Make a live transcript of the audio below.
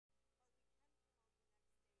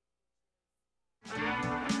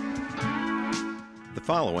The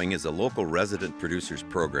following is a local resident producer's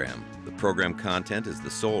program. The program content is the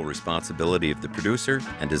sole responsibility of the producer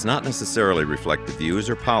and does not necessarily reflect the views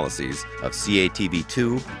or policies of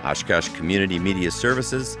CATV2, Oshkosh Community Media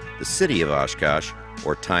Services, the City of Oshkosh,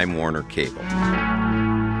 or Time Warner Cable.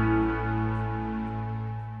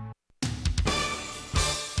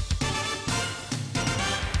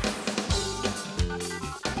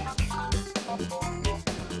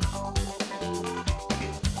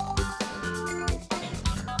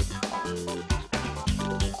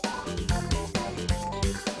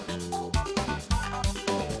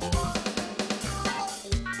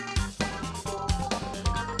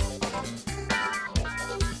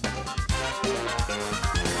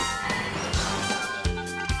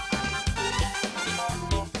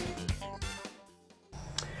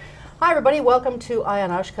 Hi everybody, welcome to Eye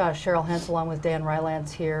on Oshkosh. Cheryl, Hentz along with Dan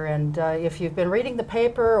Rylance here, and if you've been reading the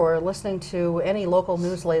paper or listening to any local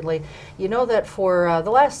news lately, you know that for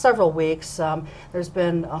the last several weeks there's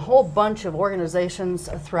been a whole bunch of organizations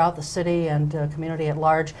throughout the city and community at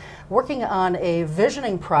large working on a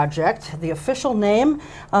visioning project. The official name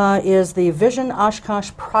is the Vision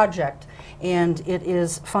Oshkosh Project. And it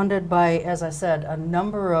is funded by, as I said, a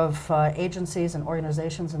number of agencies and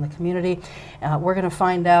organizations in the community. We're going to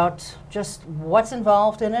find out just what's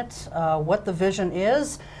involved in it, what the vision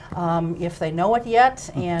is, if they know it yet,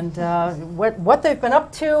 and what they've been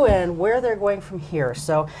up to and where they're going from here.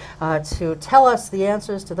 So to tell us the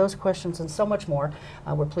answers to those questions and so much more,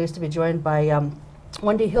 we're pleased to be joined by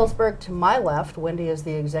Wendy Hielsberg to my left. Wendy is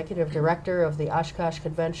the Executive Director of the Oshkosh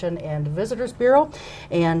Convention and Visitors Bureau.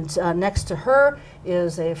 And next to her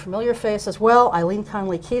is a familiar face as well, Eileen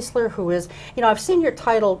Connelly-Keesler, who is, you know, I've seen your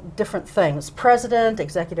title different things, President,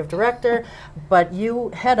 Executive Director, but you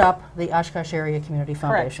head up the Oshkosh Area Community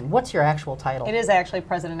Foundation. Correct. What's your actual title? It is actually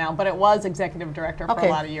President now, but it was Executive Director for a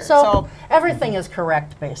lot of years. So everything is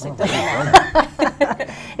correct, basically.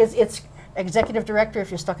 It's Executive Director if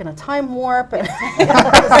you're stuck in a time warp. And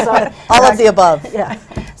so, all of the above. Yeah.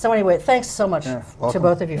 So anyway, thanks so much to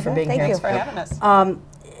both of you for being here. Thanks for having us.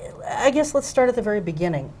 I guess let's start at the very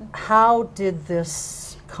beginning. How did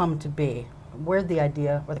this come to be? Where did the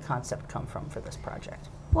idea or the concept come from for this project?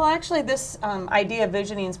 Well, actually, this idea of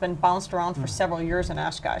visioning has been bounced around for several years in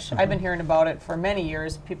Oshkosh. I've been hearing about it for many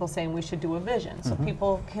years, people saying we should do a vision, so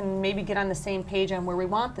people can maybe get on the same page on where we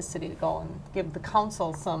want the city to go and give the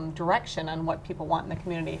council some direction on what people want in the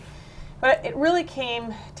community. But it really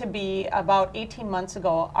came to be about 18 months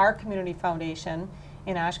ago. Our community foundation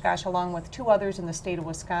in Oshkosh, along with two others in the state of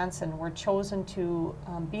Wisconsin, were chosen to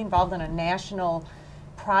be involved in a national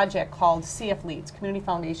project called CF Leads, Community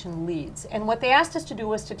Foundation Leads. And what they asked us to do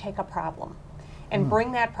was to take a problem and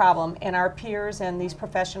bring that problem, and our peers and these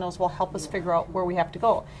professionals will help us figure out where we have to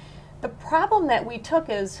go. The problem that we took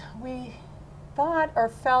is we thought or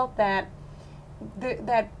felt that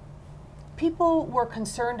that people were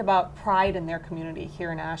concerned about pride in their community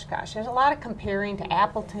here in Oshkosh. There's a lot of comparing to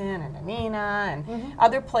Appleton and Anina and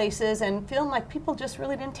other places, and feeling like people just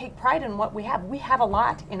really didn't take pride in what we have. We have a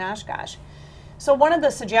lot in Oshkosh. So one of the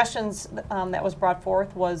suggestions that was brought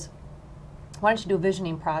forth was, why don't you do a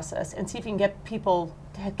visioning process and see if you can get people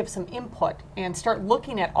to give some input and start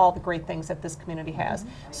looking at all the great things that this community has.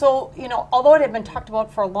 So, you know, although it had been talked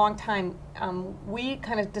about for a long time, we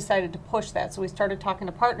kind of decided to push that. So we started talking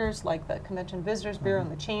to partners like the Convention Visitors Bureau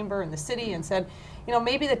and the Chamber and the city and said, you know,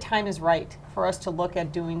 maybe the time is right for us to look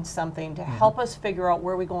at doing something to help us figure out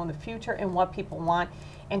where we go in the future and what people want,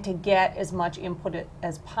 and to get as much input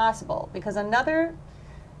as possible. Because another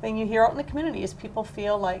thing you hear out in the community is people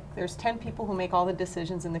feel like there's 10 people who make all the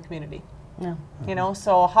decisions in the community. Yeah. You know,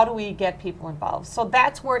 so how do we get people involved? So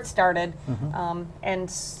that's where it started, and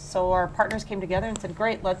so our partners came together and said,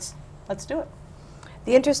 great, let's do it.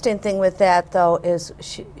 The interesting thing with that, though, is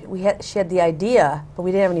she had the idea, but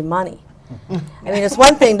we didn't have any money. I mean, it's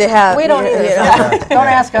one thing to have. We don't either. Don't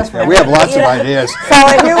ask us for We have lots of ideas. So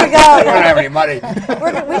here we go. We don't have any money.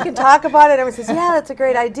 We can talk about it. Everyone says, yeah, that's a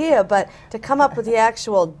great idea. But to come up with the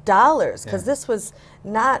actual dollars, because this was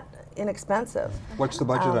not inexpensive. What's the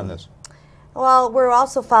budget on this? Well, we're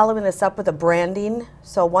also following this up with a branding.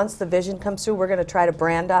 So once the vision comes through, we're going to try to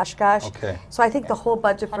brand Oshkosh. Okay. So I think the whole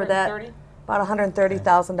budget for that, about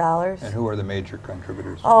 $130,000. And who are the major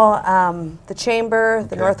contributors? Oh, the Chamber,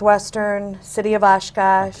 the Northwestern, City of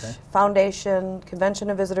Oshkosh, Foundation, Convention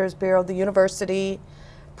and Visitors Bureau, the University,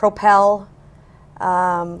 Propel,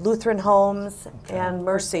 Lutheran Homes, and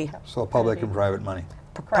Mercy. So public and private money.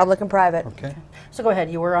 Public and private. Okay. So go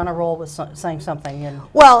ahead. You were on a roll with saying something. And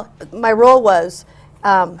well, my role was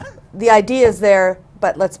the idea is there,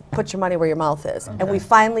 but let's put your money where your mouth is. And we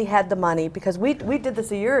finally had the money because we did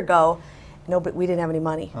this a year ago, No, but we didn't have any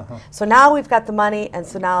money. So now we've got the money, and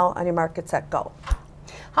so now on your mark, get set, go.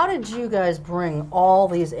 How did you guys bring all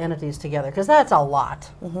these entities together? Because that's a lot.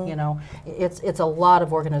 You know, it's a lot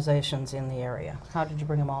of organizations in the area. How did you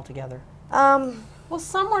bring them all together? Well,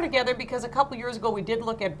 some were together because a couple years ago we did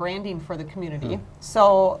look at branding for the community.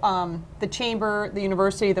 So the chamber, the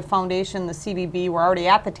university, the foundation, the CVB were already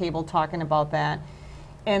at the table talking about that.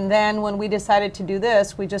 And then when we decided to do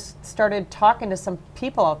this, we just started talking to some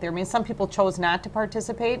people out there. I mean, some people chose not to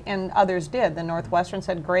participate, and others did. The Northwestern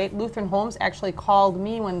said, great. Lutheran Homes actually called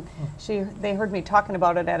me when they heard me talking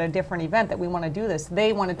about it at a different event that we want to do this.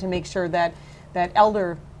 They wanted to make sure that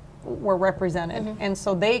elder were represented, and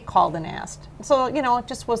so they called and asked. So, you know, it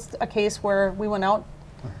just was a case where we went out,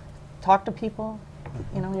 talked to people,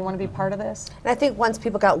 you know, you want to be part of this? And I think once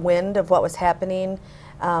people got wind of what was happening,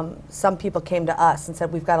 some people came to us and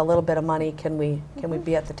said, we've got a little bit of money, can we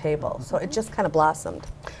be at the table? So it just kind of blossomed.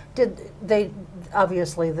 Did they,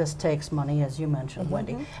 obviously this takes money, as you mentioned,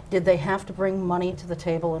 Wendy. Did they have to bring money to the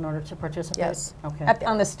table in order to participate? Yes. Okay.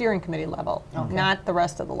 On the steering committee level, not the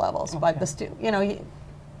rest of the levels, but the you know,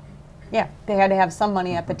 yeah, they had to have some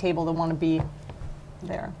money at the table to want to be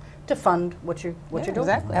there. To fund what you're doing.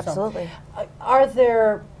 Exactly. Absolutely. Are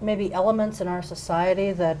there maybe elements in our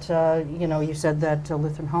society that, you know, you said that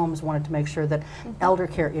Lutheran Homes wanted to make sure that elder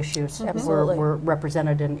care issues were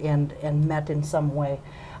represented and met in some way.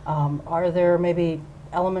 Are there maybe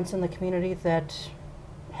elements in the community that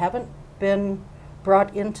haven't been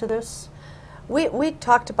brought into this? We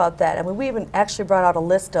talked about that. I mean, we even actually brought out a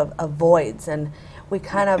list of voids, and we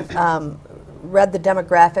kind of read the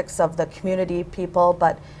demographics of the community people,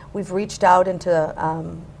 but we've reached out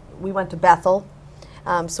into, we went to Bethel,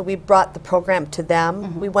 so we brought the program to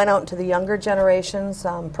them. We went out into the younger generations,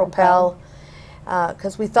 Propel,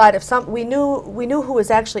 because we thought if we knew who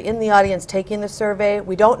was actually in the audience taking the survey.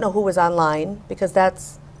 We don't know who was online, because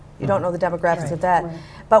that's, you don't know the demographics of that.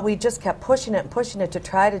 But we just kept pushing it to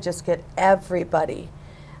try to just get everybody.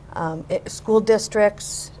 School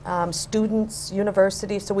districts, students,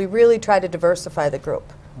 universities, so we really tried to diversify the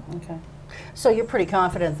group. Okay. So you're pretty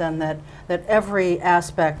confident then that every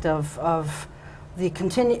aspect of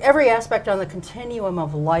the every aspect on the continuum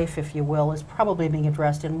of life, if you will, is probably being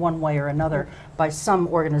addressed in one way or another by some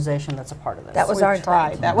organization that's a part of this. That was our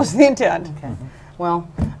intent. That was the intent. Okay. Well,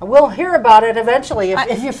 we'll hear about it eventually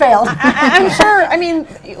if you failed. I'm sure. I mean,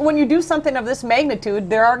 when you do something of this magnitude,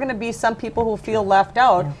 there are going to be some people who feel left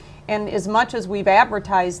out. And as much as we've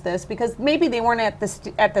advertised this, because maybe they weren't at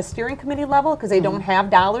the steering committee level because they don't have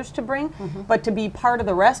dollars to bring, but to be part of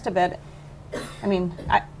the rest of it, I mean,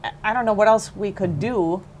 I don't know what else we could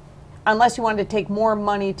do, unless you wanted to take more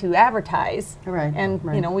money to advertise. And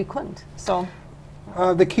you know, we couldn't. So,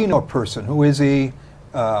 the keynote person, who is he?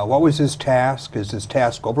 What was his task? Is his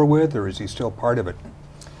task over with, or is he still part of it?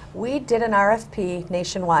 We did an RFP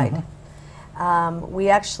nationwide. We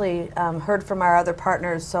actually heard from our other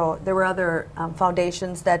partners, so there were other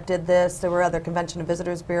foundations that did this, there were other Convention and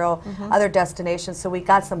Visitors Bureau, other destinations, so we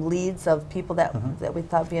got some leads of people that we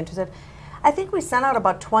thought would be interested. I think we sent out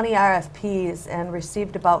about 20 RFPs and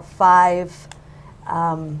received about 5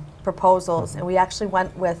 proposals, and we actually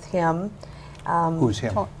went with him. Who's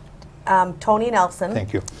him? Tony Nelson.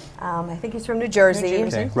 Thank you. I think he's from New Jersey.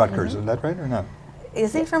 Okay. Rutgers, is that right or not?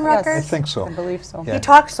 Is he from Rutgers? I think so. I believe so. Yeah. He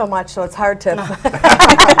talks so much, so it's hard to.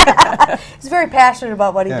 He's very passionate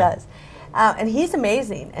about what he does, and he's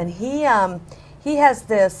amazing. And he has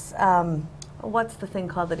this. What's the thing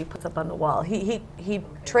called that he puts up on the wall? He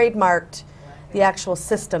trademarked the actual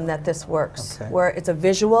system that this works, where it's a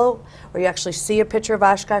visual, where you actually see a picture of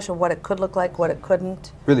Oshkosh and what it could look like, what it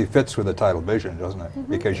couldn't. Really fits with the title Vision, doesn't it?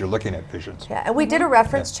 Because you're looking at visions. Yeah, and we did a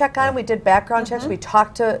reference check on it. We did background checks. We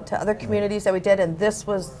talked to other communities that we did, and this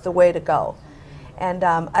was the way to go. And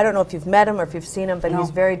I don't know if you've met him or if you've seen him, but he's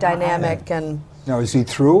very dynamic and. Now, is he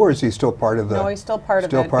through, or is he still part of the? No, he's still part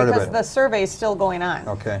of it because the survey is still going on.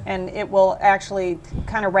 Okay. And it will actually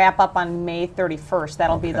kind of wrap up on May 31st.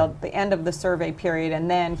 That'll be the end of the survey period, and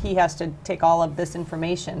then he has to take all of this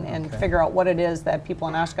information and figure out what it is that people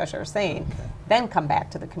in Oshkosh are saying, then come back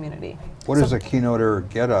to the community. What does a keynoter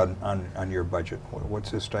get on your budget? What's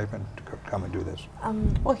his stipend to come and do this?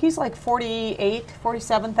 Well, he's like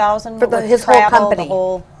 47,000 for his whole company.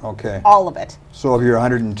 All of it. So if you're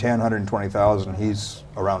 120,000, he's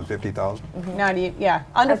around 50,000. Not even,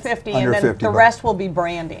 under 50, under and then 50 the rest will be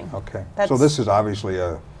branding. Okay. So this is obviously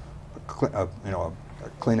a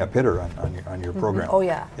cleanup hitter on your program. Oh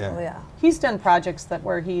yeah. Oh yeah. He's done projects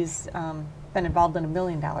where he's been involved in $1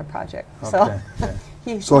 million project. So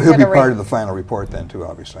so he'll be part of the final report then too,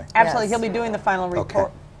 obviously. Absolutely, he'll be doing the final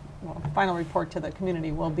report. Well, final report to the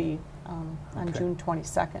community will be on June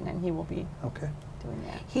 22nd, and he will be Okay. doing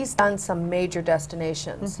that. He's done some major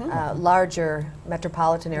destinations, larger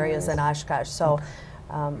metropolitan areas than Oshkosh, so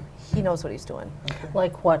he knows what he's doing.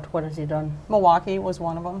 Like what? What has he done? Milwaukee was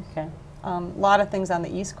one of them. Okay. A lot of things on the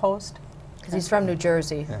East Coast. Because he's from New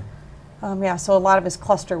Jersey. Yeah. Yeah, so a lot of his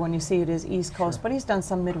cluster, when you see it, is East Coast, but he's done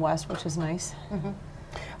some Midwest, which is nice.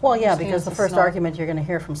 Well, yeah, Stands because the to first snow. argument you're going to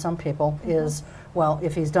hear from some people is, well,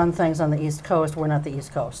 if he's done things on the East Coast, we're not the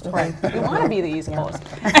East Coast. Right. We want to be the East Coast.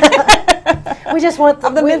 We just want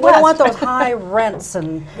Of the we Midwest. want those high rents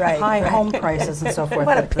and Right, high right. home prices and so forth. We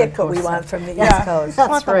want to that the pick what we coast want has. from the Yeah. East Coast. We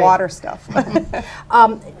want the right. water stuff.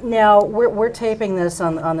 Now, we're taping this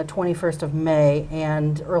on the 21st of May,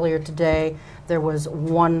 and earlier today there was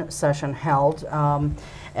one session held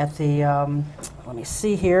at the, let me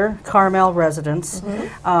see here, Carmel residence.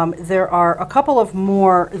 There are a couple of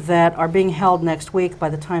more that are being held next week. By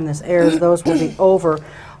the time this airs, those will be over.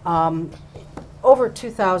 Over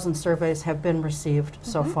 2,000 surveys have been received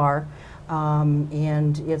so far,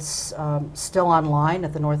 and it's still online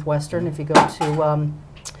at the Northwestern. If you go to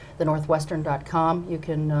thenorthwestern.com, you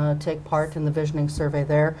can take part in the visioning survey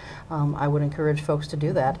there. I would encourage folks to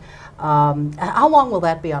do that. How long will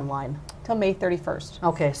that be online? Till May 31st.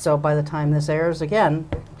 Okay, so by the time this airs again,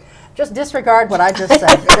 just disregard what I just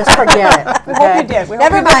said. Just forget it. We hope you did. We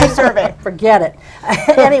hope Never you did the mind. survey. Forget it.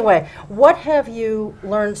 Anyway, what have you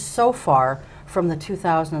learned so far from the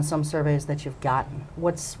 2,000 and some surveys that you've gotten?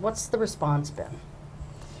 What's the response been?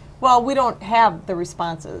 Well, we don't have the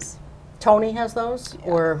responses. Tony has those,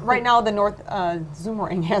 or Right now, the North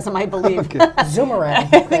Zoomerang has them, I believe.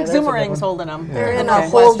 Zoomerang? I think Zoomerang's holding them. They're in Okay. a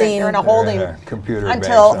holding. They're in a They're holding in a computer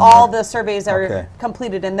until bank all somewhere. the surveys are Okay.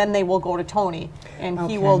 completed, and then they will go to Tony, and he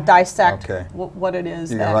Okay. will dissect Okay. what it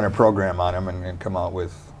is. You that can run a program on them and come out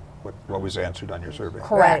with what was answered on your survey.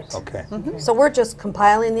 Correct. Okay. So we're just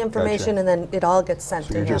compiling the information, and then it all gets sent So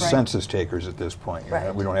to you're him. just Right. census takers at this point.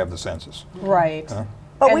 Right. We don't have the census. Right.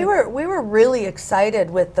 But we And- were really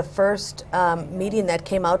excited with the first meeting that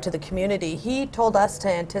came out to the community. He told us to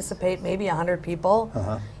anticipate maybe 100 people,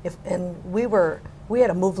 and we had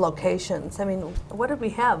to move locations. I mean, what did we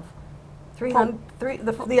have? 300.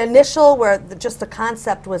 The initial where just the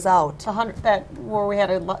concept was out. 100, that where we had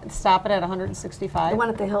to stop it at 165. I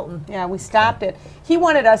went at the Hilton. Yeah, we stopped it. He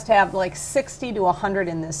wanted us to have like 60 to 100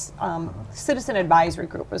 in this citizen advisory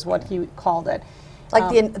group, is what he called it.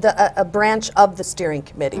 Like a branch of the steering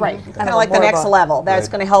committee. Right, Kind kind of of like the more of next a- level. That's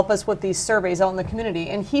Right. going to help us with these surveys out in the community.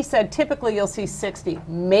 And he said typically you'll see 60,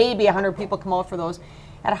 maybe 100 people come out for those.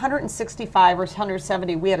 At 165 or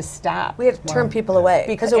 170, we had to stop. We had to turn people away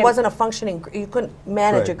because it and- wasn't a functioning. You couldn't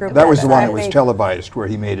manage a Right. group. That was the one that time. was televised where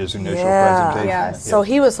he made his initial Yeah. presentation. Yeah. So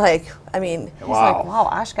he was like, I mean, He's like, wow,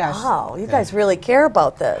 Oshkosh. wow, you guys really care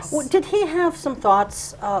about this. Well, did he have some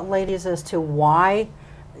thoughts, ladies, as to why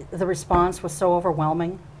the response was so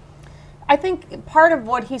overwhelming? I think part of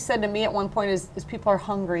what he said to me at one point is people are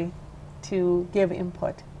hungry to give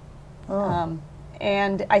input.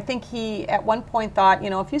 And I think he at one point thought,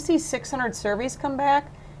 if you see 600 surveys come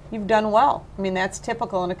back, you've done well. I mean, that's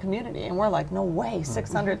typical in a community. And we're like, no way,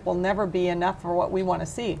 600 will never be enough for what we want to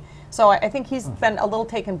see. So I think he's been a little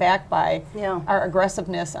taken back by our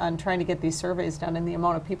aggressiveness on trying to get these surveys done and the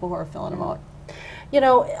amount of people who are filling them out.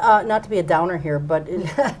 Not to be a downer here, but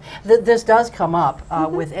this does come up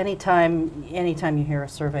with anytime you hear a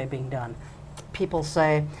survey being done. People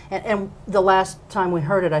say, and the last time we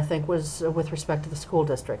heard it, I think, was with respect to the school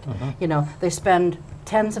district. They spend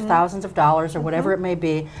tens of thousands of dollars or whatever it may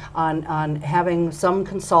be on having some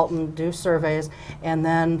consultant do surveys, and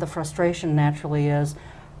then the frustration naturally is,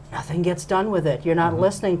 nothing gets done with it. You're not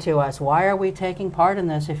listening to us. Why are we taking part in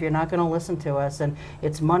this if you're not going to listen to us? And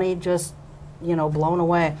it's money just blown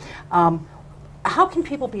away. How can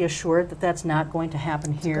people be assured that that's not going to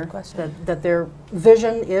happen here? That their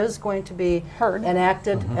vision is going to be Heard.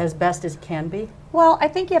 enacted as best as can be? Well, I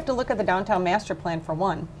think you have to look at the downtown master plan for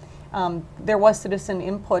one. There was citizen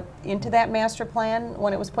input into that master plan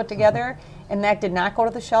when it was put together, and that did not go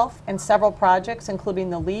to the shelf. And several projects, including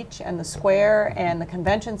the Leach and the Square and the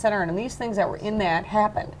Convention Center, and these things that were in that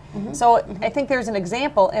happened. So I think there's an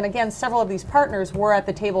example, and again, several of these partners were at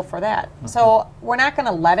the table for that. So we're not going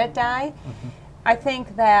to let it die. I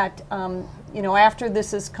think that after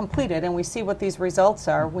this is completed and we see what these results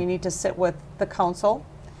are, we need to sit with the council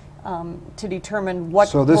to determine what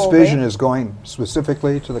So this role vision they- is going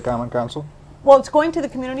specifically to the Common Council? Well, it's going to the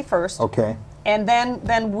community first. Okay. And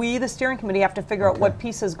then we, the steering committee, have to figure out what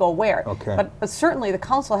pieces go where. Okay. But certainly the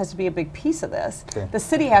council has to be a big piece of this. Okay. The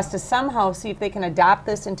city has to somehow see if they can adopt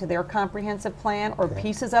this into their comprehensive plan or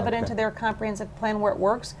pieces of it into their comprehensive plan where it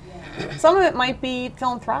works. Some of it might be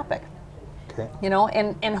philanthropic. Okay. You know,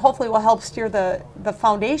 and hopefully will help steer the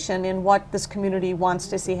foundation in what this community wants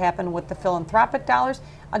to see happen with the philanthropic dollars.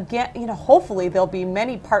 Again, you know, hopefully there'll be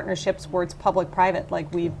many partnerships where it's public-private,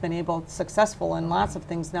 like we've been successful in lots of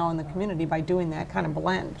things now in the community by doing that kind of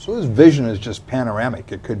blend. So this vision is just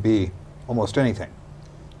panoramic. It could be almost anything.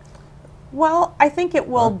 Well, I think it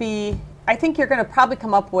will be. I think you're going to probably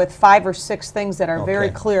come up with 5 or 6 things that are very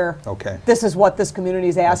clear. Okay. This is what this community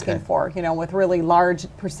is asking for, you know, with really large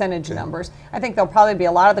percentage numbers. I think there'll probably be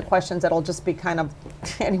a lot of the questions that'll just be kind of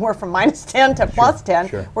anywhere from -10 to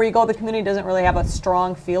 +10, where you go, the community doesn't really have a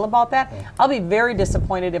strong feel about that. I'll be very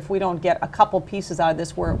disappointed if we don't get a couple pieces out of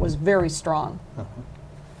this where it was very strong.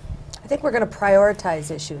 I think we're going to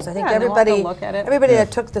prioritize issues. I think Yeah, everybody, look at it. everybody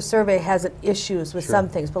that took the survey has issues with some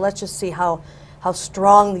things, but let's just see how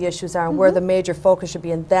strong the issues are and where the major focus should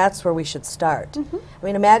be, and that's where we should start. I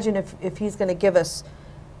mean, imagine if he's going to give us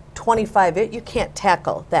 25, you can't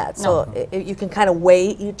tackle that. So you can kind of weigh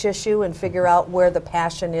each issue and figure out where the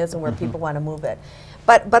passion is and where people want to move it.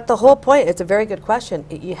 But the whole point, it's a very good question.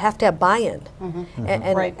 You have to have buy-in.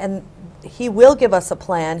 And he will give us a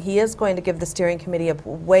plan. He is going to give the steering committee a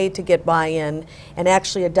way to get buy-in and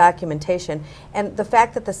actually a documentation. And the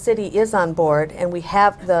fact that the city is on board and we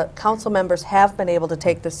have, the council members have been able to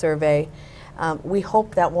take the survey, we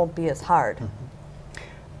hope that won't be as hard.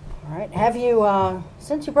 All right. Have you,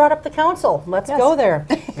 since you brought up the council, let's go there.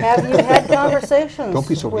 Have you had conversations Don't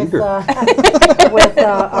be so with, eager. with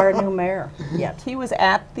our new mayor yet? He was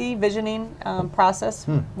at the visioning process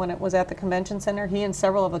when it was at the convention center. He and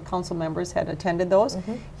several of the council members had attended those.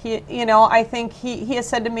 He, you know, I think he has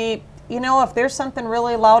said to me, you know, if there's something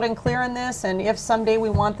really loud and clear in this, and if someday we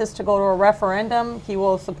want this to go to a referendum, he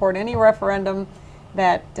will support any referendum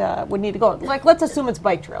that would need to go. Like, let's assume it's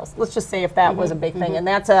bike trails. Let's just say if that was a big thing, and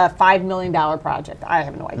that's a $5 million project. I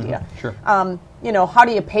have no idea. Sure. You know, how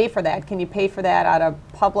do you pay for that? Can you pay for that out of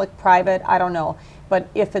public, private? I don't know. But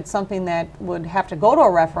if it's something that would have to go to a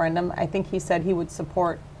referendum, I think he said he would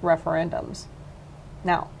support referendums.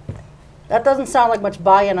 Now, that doesn't sound like much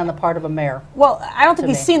buy-in on the part of a mayor. Well, I don't think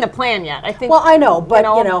he's seen the plan yet. I think. Well, I know, but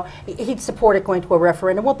you know, he'd support it going to a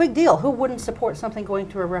referendum. Well, big deal. Who wouldn't support something going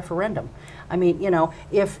to a referendum? I mean, you know,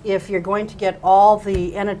 if you're going to get all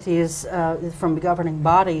the entities from the governing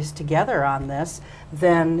bodies together on this,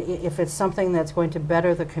 then if it's something that's going to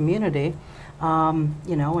better the community,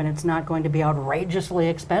 you know, and it's not going to be outrageously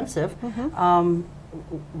expensive,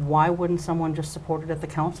 why wouldn't someone just support it at the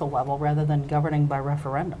council level rather than governing by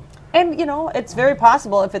referendum? And, you know, it's very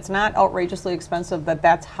possible if it's not outrageously expensive that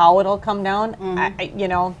that's how it'll come down. You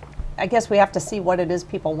know, I guess we have to see what it is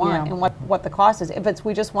people want and what the cost is. If it's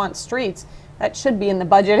we just want streets, that should be in the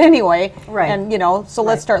budget anyway. Right. And, you know, so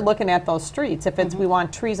let's start looking at those streets. If it's we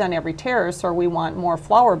want trees on every terrace, or we want more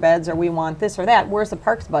flower beds, or we want this or that, where's the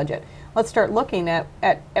parks budget? Let's start looking at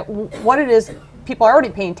what it is people are already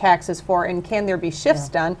paying taxes for, and can there be shifts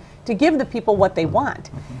done to give the people what they want.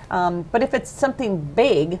 But if it's something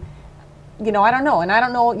big, you know, I don't know. And I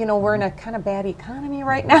don't know, you know, we're in a kind of bad economy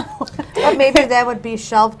right now. But maybe that would be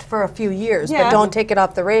shelved for a few years, but don't take it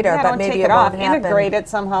off the radar. Yeah, but don't maybe take it it off, won't happen. integrate it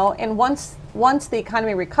somehow. And once the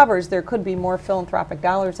economy recovers, there could be more philanthropic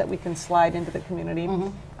dollars that we can slide into the community.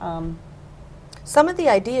 Some of the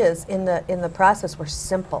ideas in the process were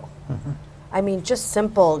simple. I mean, just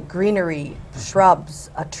simple greenery, shrubs,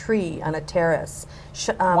 a tree on a terrace.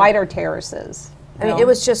 Wider terraces. I mean, it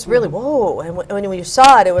was just really, whoa. And when you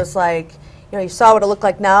saw it, it was like, you know, you saw what it looked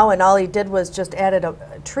like now, and all he did was just added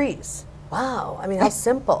trees. Wow. I mean, how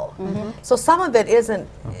simple. So some of it isn't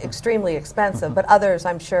extremely expensive, but others,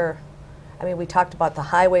 I'm sure. I mean, we talked about the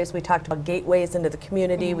highways, we talked about gateways into the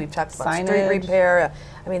community, we've talked about street repair.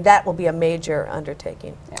 I mean, that will be a major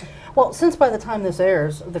undertaking. Well, since by the time this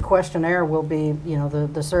airs, the questionnaire will be, you know,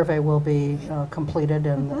 the survey will be completed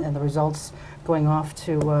and the results going off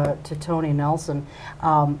to Tony Nelson.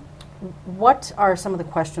 What are some of the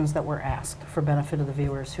questions that were asked for benefit of the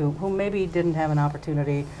viewers who maybe didn't have an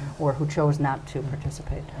opportunity or who chose not to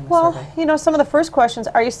participate in the survey? Well, you know, some of the first questions,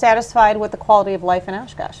 are you satisfied with the quality of life in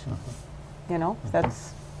Oshkosh? You know,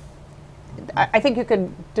 that's, I think you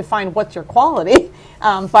could define what's your quality,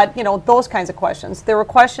 but, you know, those kinds of questions. There were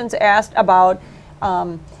questions asked about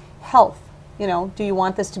health. You know, do you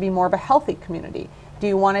want this to be more of a healthy community? Do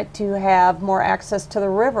you want it to have more access to the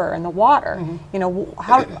river and the water? You know,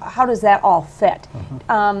 how does that all fit?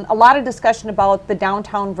 A lot of discussion about the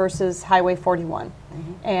downtown versus Highway 41.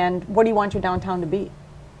 And what do you want your downtown to be?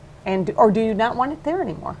 Or do you not want it there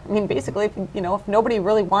anymore? I mean, basically, if nobody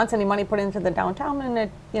really wants any money put into the downtown,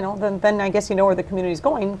 and then I guess you know where the community is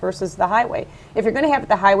going versus the highway. If you're going to have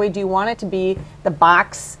the highway, do you want it to be the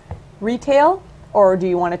box retail, Or do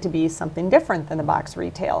you want it to be something different than the box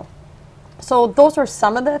retail? So those are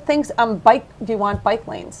some of the things. Do you want bike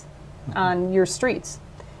lanes on your streets?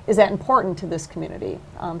 Is that important to this community?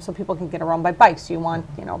 So people can get around by bikes. Do you want,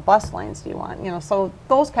 bus lanes? Do you want, so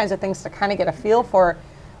those kinds of things to kind of get a feel for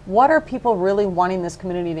what are people really wanting this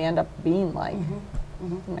community to end up being like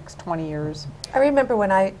the next 20 years. I remember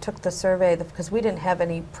when I took the survey, because we didn't have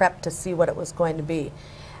any prep to see what it was going to be.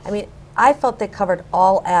 I mean, I felt they covered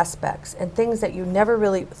all aspects and things that you never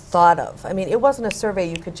really thought of. I mean, it wasn't a survey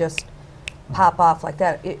you could just pop off like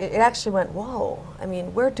that. It actually went, whoa, I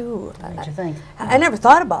mean, What did you think? I never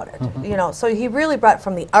thought about it, so he really brought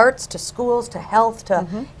from the arts to schools to health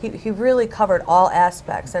to, he really covered all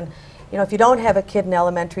aspects. And, if you don't have a kid in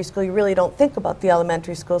elementary school, you really don't think about the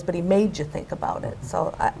elementary schools, but he made you think about it.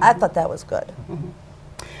 So I thought that was good.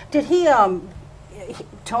 Did he,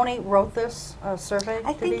 Tony wrote this survey?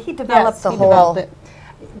 I think he Yes, developed the he whole. developed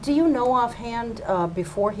it. Do you know offhand,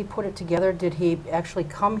 before he put it together, did he actually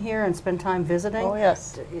come here and spend time visiting? Oh,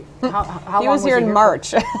 yes. How He long was here in for?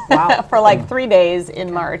 March Wow. for like 3 days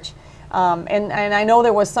in March. And I know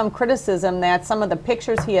there was some criticism that some of the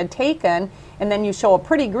pictures he had taken, and then you show a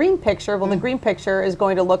pretty green picture, well, the green picture is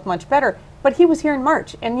going to look much better. But he was here in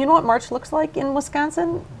March, and you know what March looks like in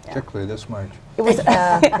Wisconsin? Particularly this March. It was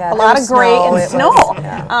Yeah, a lot of gray snow, and it snow. was,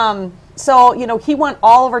 yeah. So, he went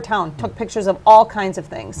all over town, took pictures of all kinds of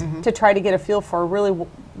things to try to get a feel for really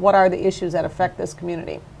what are the issues that affect this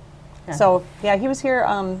community. Yeah. So, yeah, he was here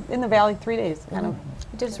in the valley 3 days, kind of.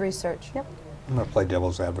 He did his research. Yep. I'm going to play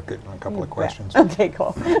devil's advocate on a couple of questions. Okay,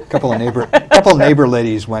 cool. A couple of neighbor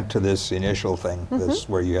ladies went to this initial thing, this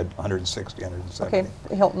where you had 160, 170. Okay,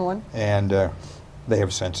 the Hilton one. And they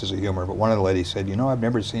have senses of humor. But one of the ladies said, I've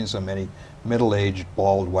never seen so many middle-aged,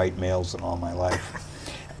 bald, white males in all my life.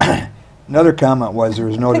 Another comment was there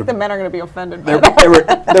was no. I think the men are going to be offended by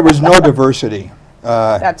that. There was no diversity.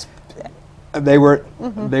 That's They were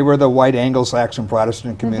the white Anglo-Saxon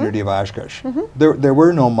Protestant community of Oshkosh. There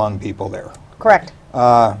were no Hmong people there. correct.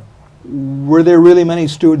 Were there really many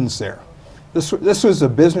students there? This was a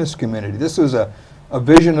business community. This was a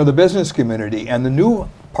vision of the business community, and the new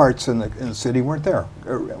parts in the city weren't there.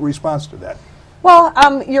 Response to that.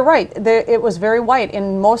 Well, you're right. It was very white,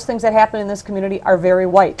 and most things that happen in this community are very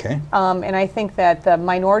white. Okay. And I think that the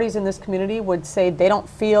minorities in this community would say they don't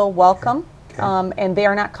feel welcome, Okay. and they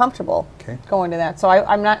are not comfortable Okay. going to that. So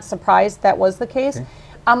I'm not surprised that was the case. Okay.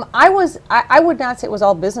 I would not say it was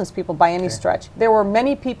all business people by any Okay. stretch. There were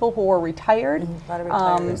many people who were retired, A lot of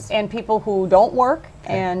retirees. and people who don't work,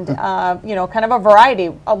 and kind of a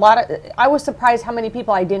variety. I was surprised how many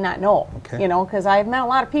people I did not know. Okay. Because I've met a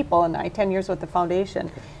lot of people in my 10 years with the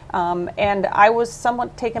foundation, and I was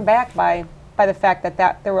somewhat taken back by the fact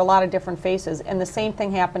that there were a lot of different faces, and the same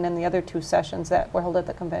thing happened in the other two sessions that were held at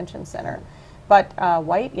the convention center. But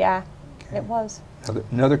white, yeah, it was.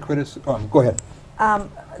 Another criticism. Go ahead.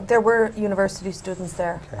 There were university students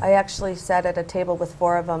there. Okay. I actually sat at a table with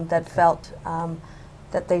 4 of them that felt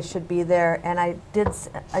that they should be there, and I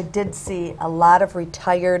did see a lot of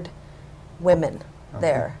retired women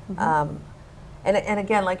there. And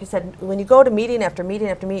again, like you said, when you go to meeting after meeting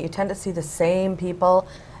after meeting, you tend to see the same people.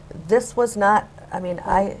 This was not. I mean,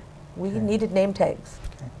 we needed name tags.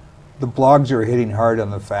 The blogs are hitting hard on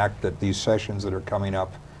the fact that these sessions that are coming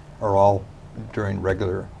up are all during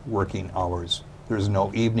regular working hours. There's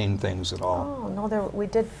no evening things at all. Oh no, we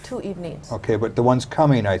did 2 evenings. Okay, but the ones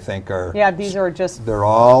coming, I think, are Yeah, these are just. they're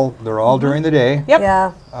all during the day. Yep.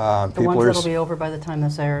 Yeah, The ones that'll be over by the time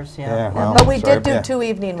this airs, yeah. Yeah, well, but we sorry, did do yeah. 2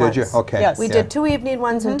 evening Did ones. you? Okay. Yes. We yeah. did 2 evening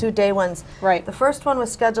ones and 2 day ones. Right. The first one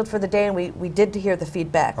was scheduled for the day, and we did hear the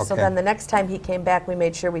feedback. So Okay. then the next time he came back, we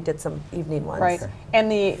made sure we did some evening ones. Right,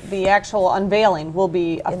 and the actual unveiling will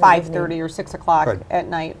be a In the 5:30 evening. or 6 o'clock Good. at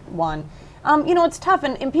night, 1. It's tough,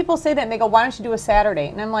 and people say that, and they go, why don't you do a Saturday?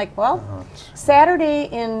 And I'm like, well, Saturday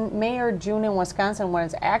in May or June in Wisconsin, when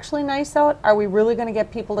it's actually nice out, are we really going to get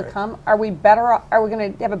people to come? Are we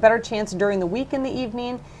going to have a better chance during the week in the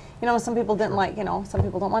evening? Some people didn't like, some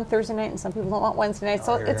people don't want Thursday night, and some people don't want Wednesday night,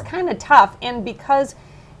 so hear it's you. kind of tough, and because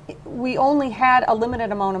we only had a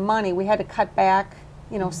limited amount of money, we had to cut back,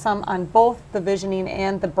 some on both the visioning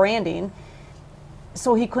and the branding.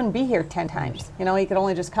 So he couldn't be here 10 times. He could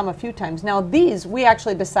only just come a few times. Now these, we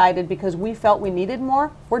actually decided because we felt we needed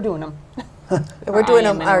more, we're doing them. We're doing I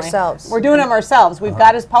am them anyway. ourselves. We're doing them ourselves. We've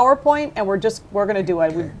got his PowerPoint, and we're going to do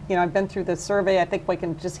it. I've been through the survey. I think we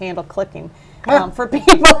can just handle clicking for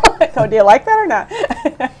people. So do you like that or not?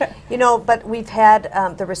 But we've had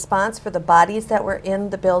the response for the bodies that were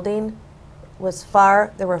in the building was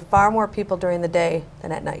there were far more people during the day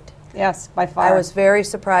than at night. Yes, by far. I was very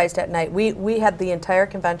surprised at night. We had the entire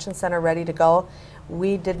convention center ready to go.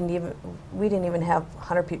 We didn't even have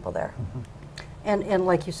 100 people there. And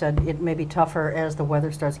like you said, it may be tougher as the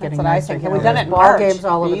weather starts getting what I nicer. think. You We've know, done it in ball March. games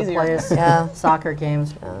all over the Easier. place, Yeah. soccer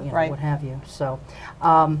games, you know, Right. what have you. So,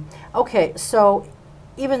 okay, so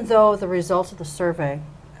even though the results of the survey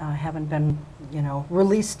haven't been, you know,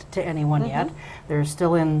 released to anyone yet, they're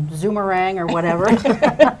still in Zoomerang or whatever,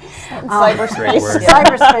 Cyberspace. word.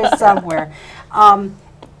 cyberspace somewhere.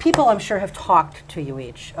 People, I'm sure, have talked to you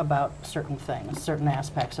each about certain things, certain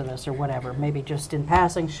aspects of this or whatever, maybe just in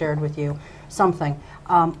passing, shared with you something.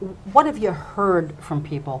 What have you heard from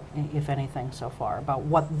people, if anything, so far, about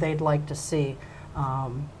what they'd like to see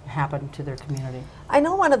happen to their community? I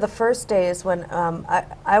know one of the first days when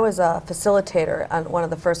I was a facilitator on one of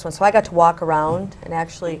the first ones, so I got to walk around and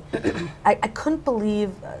actually, I couldn't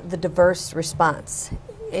believe the diverse response.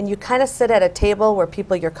 And you kind of sit at a table where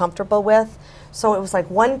people you're comfortable with. So it was like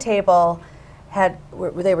one table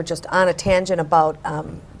they were just on a tangent about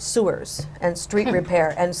sewers and street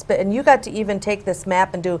repair, and you got to even take this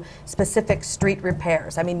map and do specific street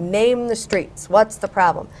repairs. I mean, name the streets. What's the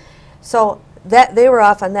problem? So that they were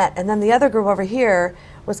off on that, and then the other group over here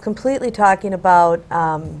was completely talking about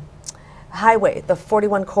highway, the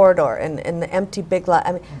 41 corridor, and the empty big lot.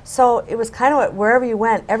 I mean, so it was kind of wherever you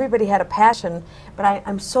went, everybody had a passion. But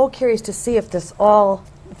I'm so curious to see if this all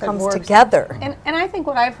comes works. together. And I think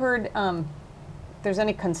what I've heard, if there's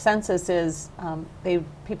any consensus, is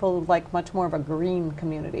people like much more of a green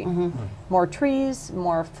community. More trees,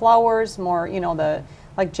 more flowers, more, you know,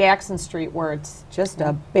 like Jackson Street, where it's just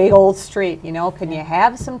a big old street, you know. Can you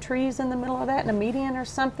have some trees in the middle of that in a median or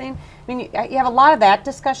something? I mean, you have a lot of that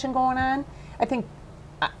discussion going on. I think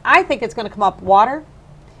it's going to come up water.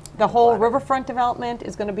 The whole riverfront development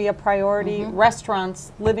is going to be a priority.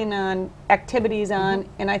 Restaurants, living on, activities on,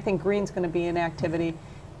 and I think green's going to be an activity.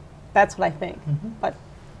 That's what I think. But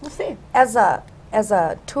we'll see. As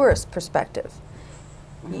a tourist perspective,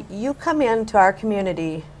 you come into our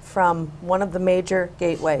community from one of the major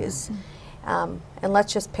gateways, and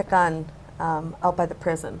let's just pick on out by the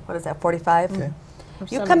prison. What is that, 45? Okay.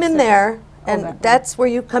 You come in there, and that that's where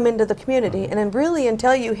you come into the community. And then really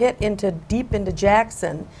until you hit deep into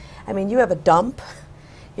Jackson, I mean, you have a dump,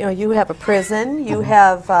 you know, you have a prison, you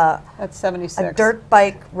have That's 76. a dirt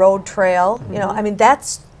bike road trail. You know, I mean,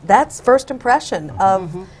 that's first impression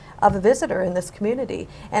of a visitor in this community.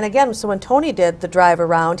 And again, so when Tony did the drive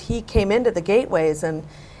around, he came into the gateways, and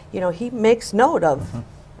you know, he makes note of,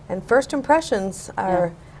 and first impressions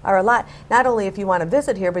are a lot. Not only if you want to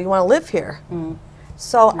visit here, but you want to live here.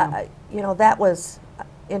 So you know, that was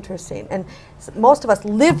interesting. And most of us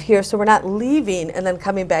live here, so we're not leaving and then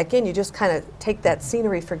coming back in. You just kind of take that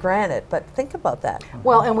scenery for granted. But think about that.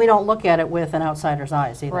 Well, and we don't look at it with an outsider's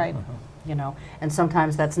eyes either. Right. You know, and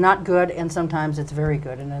sometimes that's not good, and sometimes it's very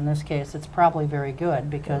good. And in this case, it's probably very good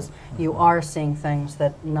because you are seeing things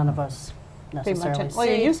that none of us necessarily see. Well,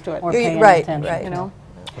 you're used to it. Or You're paying right, attention. right. You know.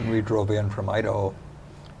 When we drove in from Idaho,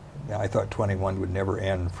 yeah, I thought 21 would never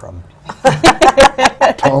end from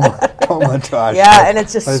Toma to Oshkosh. Yeah, and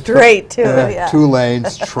it's just But straight too. Yeah. 2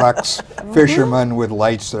 lanes, trucks, fishermen with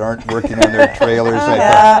lights that aren't working on their trailers. I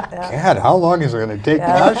thought, God, how long is it going to take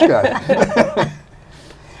to Oshkosh?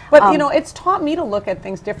 But you know, it's taught me to look at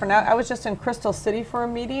things different. I was just in Crystal City for a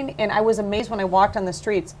meeting, and I was amazed when I walked on the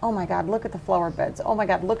streets. Oh my God, look at the flower beds. Oh my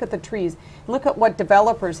God, look at the trees. Look at what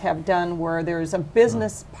developers have done where there's a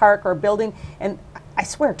business park or building, and I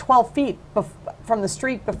swear 12 feet from the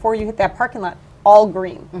street before you hit that parking lot, all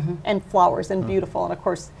green and flowers and beautiful. And of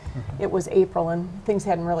course, it was April and things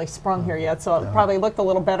hadn't really sprung here yet, so it probably looked a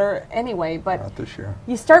little better anyway. But Not this year.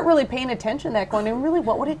 you start really paying attention to that, going, and really,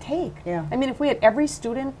 what would it take? Yeah. I mean, if we had every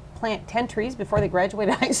student plant 10 trees before they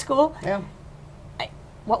graduated high school, Yeah.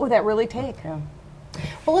 what would that really take? Yeah.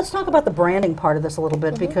 Well, let's talk about the branding part of this a little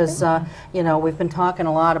bit because, you know, we've been talking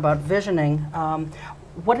a lot about visioning.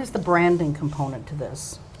 What is the branding component to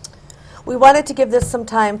this? We wanted to give this some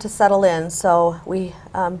time to settle in, so we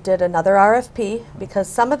did another RFP because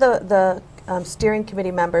some of the steering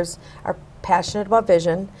committee members are passionate about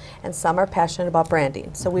vision and some are passionate about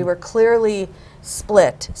branding. So we were clearly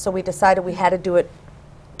split, so we decided we had to do it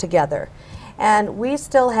together. And we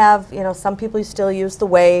still have, you know, some people still use the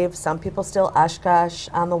wave, some people still Oshkosh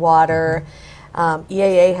on the water.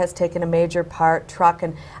 EAA has taken a major part, truck,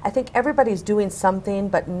 and I think everybody's doing something,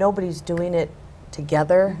 but nobody's doing it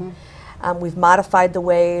together. We've modified the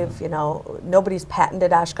wave, you know, nobody's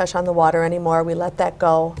patented Oshkosh on the water anymore. We let that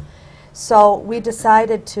go. So we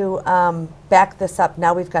decided to back this up.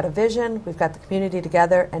 Now we've got a vision, we've got the community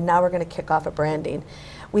together, and now we're going to kick off a branding.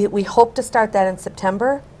 We hope to start that in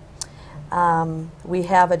September. We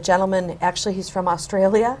have a gentleman, actually he's from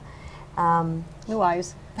Australia. New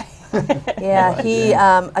eyes. Yeah, he,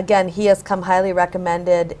 again, he has come highly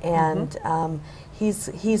recommended, and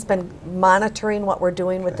he's been monitoring what we're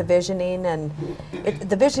doing with the visioning, and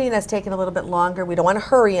the visioning has taken a little bit longer. We don't want to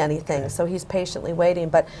hurry anything, so he's patiently waiting.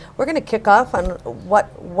 But we're going to kick off on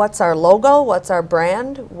what's our logo, what's our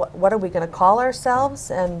brand, what are we going to call ourselves,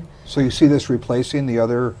 and So you see this replacing the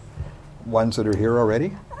other ones that are here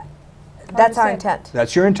already? that's our intent.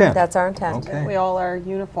 That's your intent? That's our intent. Okay. We all are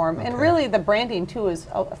uniform. And really the branding too is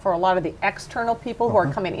for a lot of the external people who are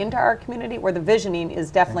coming into our community, where the visioning is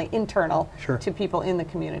definitely internal Sure. to people in the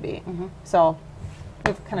community. So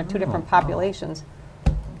we have kind of two different populations.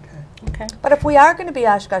 Okay. But if we are going to be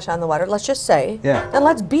Oshkosh on the Water, let's just say, Yeah. then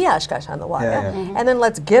let's be Oshkosh on the Water. Yeah, yeah. And then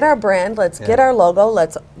let's get our brand, let's get our logo,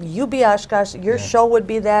 you be Oshkosh, your show would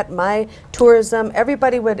be that, my tourism,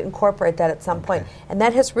 everybody would incorporate that at some point. And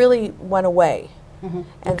that has really went away.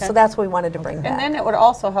 And so that's what we wanted to bring back. And then it would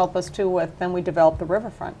also help us too with, then we develop the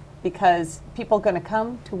riverfront, because people are going to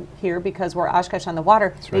come to here because we're Oshkosh on the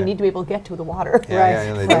Water. They right. need to be able to get to the water. Yeah,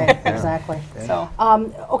 yeah, they do. Right, Yeah. exactly. So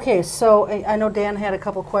Okay, so I know Dan had a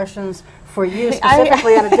couple questions for you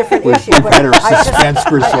specifically on a different issue. We've but had our I suspense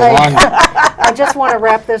for so I- long. I just want to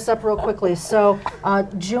wrap this up real quickly. So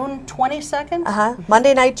June 22nd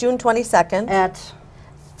Monday night, June 22nd, at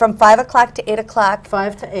from 5 o'clock to 8 o'clock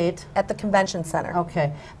 5 to 8. at the Convention Center.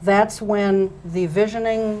 Okay, that's when the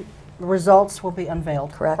visioning results will be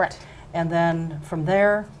unveiled. Correct. Correct. And then from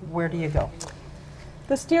there, where do you go?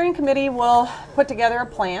 the steering committee will put together a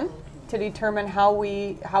plan to determine how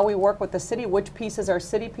we work with the city, which pieces are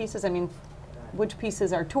city pieces. I mean, which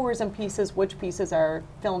pieces are tourism pieces, which pieces are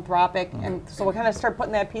philanthropic, and so we'll kind of start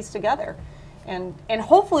putting that piece together. And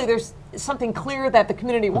hopefully there's something clear that the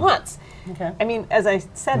community wants. Okay. I mean, as I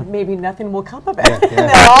said, maybe nothing will come of it. Yeah, yeah.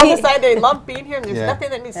 They'll all decide they love being here and there's Yeah. nothing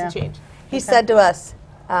that needs to change. He said to us,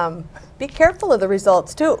 be careful of the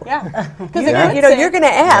results too. Yeah. Because You're going to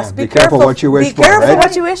ask. Yeah, be careful what you wish Be for, careful right?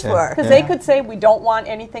 what you wish Yeah. for. Because they could say, we don't want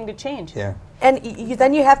anything to change. Yeah. And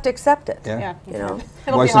then you have to accept it. Yeah. Yeah. You know.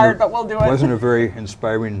 It'll be hard, but we'll do it. Wasn't a very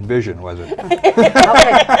inspiring vision, was it?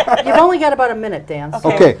 Okay, you've only got about a minute, Dan.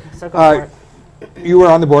 So, Okay. So go for it. You were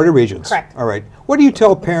on the Board of Regents. Correct. All right. What do you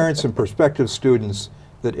tell parents and prospective students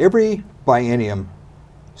that every biennium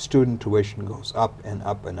student tuition goes up and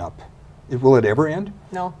up and up? Will it ever end?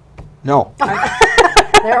 No. No.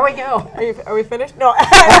 There we go. Are we finished? No.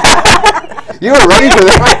 You were ready for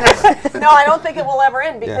that. No, I don't think it will ever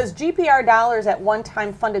end because GPR dollars at one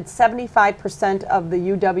time funded 75% of the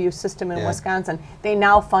UW system in Yeah. Wisconsin. They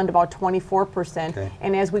now fund about 24%. Okay.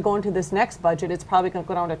 And as we go into this next budget, it's probably going to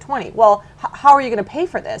go down to 20. Well, how are you going to pay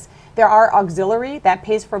for this? There are auxiliary that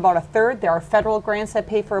pays for about a third. There are federal grants that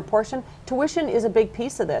pay for a portion. Tuition is a big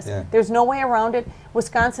piece of this. Yeah. There's no way around it.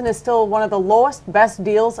 Wisconsin is still one of the lowest, best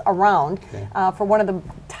deals around for one of the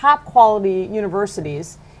top quality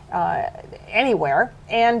universities anywhere.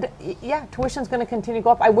 And yeah, tuition's going to continue to go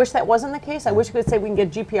up. I wish that wasn't the case. I wish we could say we can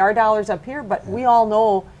get GPR dollars up here, but we all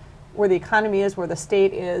know where the economy is, where the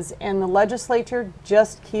state is, and the legislature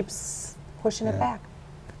just keeps pushing it back.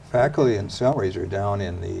 Faculty and salaries are down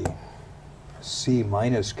in the C-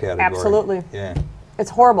 category. Absolutely. Yeah. It's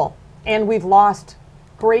horrible. And we've lost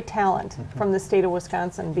great talent from the state of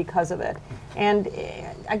Wisconsin because of it. And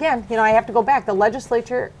again, you know, I have to go back. The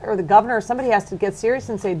legislature or the governor or somebody has to get serious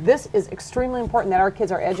and say this is extremely important that our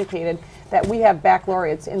kids are educated, that we have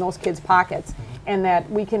baccalaureates in those kids' pockets, and that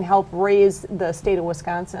we can help raise the state of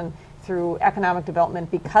Wisconsin through economic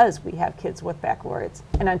development because we have kids with baccalaureates.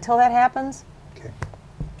 And until that happens, Okay.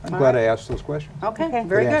 I'm glad I asked those questions. Okay, Okay.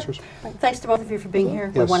 very Good good. answers. Thanks to both of you for being here.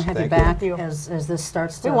 We Yes, want to have you thank back you. as this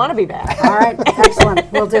starts to... we want to be back. All right,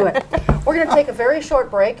 excellent. We'll do it. We're going to take a very short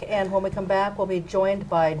break, and when we come back, we'll be joined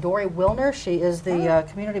by Dory Wilner. She is the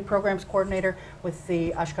Community Programs Coordinator with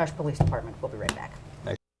the Oshkosh Police Department. We'll be right back.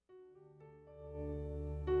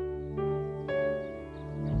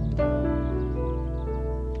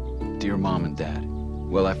 Dear Mom and Dad,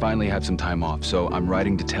 well, I finally have some time off, so I'm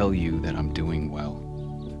writing to tell you that I'm doing well.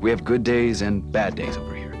 We have good days and bad days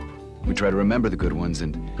over here. We try to remember the good ones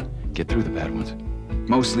and get through the bad ones.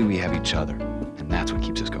 Mostly we have each other, and that's what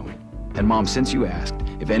keeps us going. And Mom, since you asked,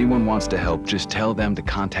 if anyone wants to help, just tell them to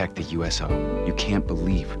contact the USO. You can't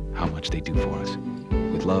believe how much they do for us.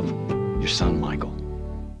 With love, your son, Michael.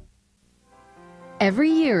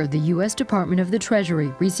 Every year, the U.S. Department of the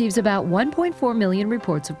Treasury receives about 1.4 million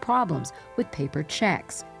reports of problems with paper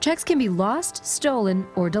checks. Checks can be lost, stolen,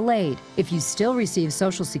 or delayed. If you still receive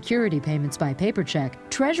Social Security payments by paper check,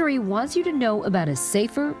 Treasury wants you to know about a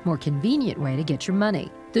safer, more convenient way to get your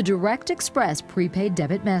money. The Direct Express Prepaid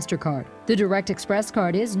Debit MasterCard. The The Direct Express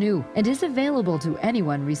card is new and is available to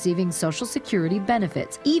anyone receiving Social Security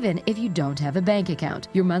benefits, even if you don't have a bank account.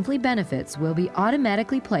 Your monthly benefits will be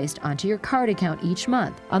automatically placed onto your card account each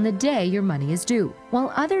month on the day your money is due.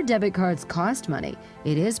 While other debit cards cost money,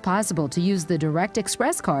 it is possible to use the Direct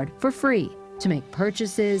Express card for free to make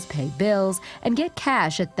purchases, pay bills, and get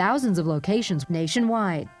cash at thousands of locations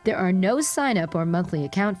nationwide. There are no sign-up or monthly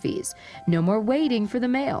account fees. No more waiting for the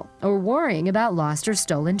mail or worrying about lost or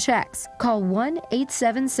stolen checks. Call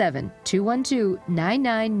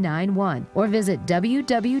 1-877-212-9991 or visit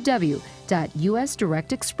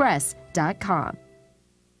www.usdirectexpress.com.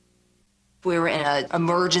 We were in an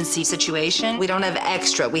emergency situation. We don't have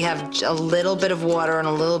extra. We have a little bit of water and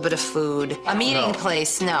a little bit of food. A meeting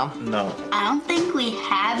place, no. No. I don't think we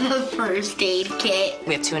have a first aid kit.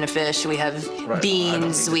 We have tuna fish, we have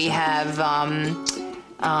beans, we have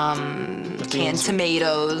canned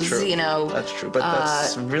tomatoes, True. you know. That's true, but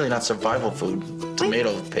that's really not survival food.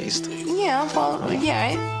 Tomato paste. Yeah, well,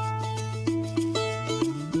 yeah.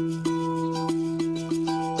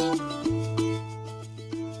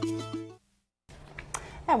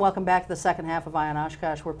 And welcome back to the second half of Eye on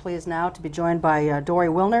Oshkosh. We're pleased now to be joined by Dory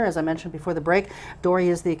Wilner. As I mentioned before the break, Dory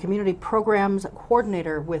is the Community Programs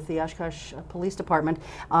Coordinator with the Oshkosh Police Department.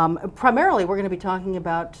 Primarily, we're going to be talking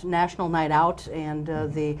about National Night Out and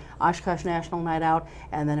the Oshkosh National Night Out.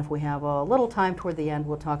 And then if we have a little time toward the end,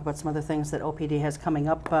 we'll talk about some other things that OPD has coming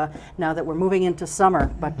up now that we're moving into summer.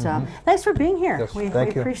 But thanks for being here. Yes, we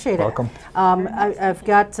thank you. appreciate it. Welcome. I've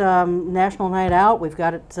got National Night Out. We've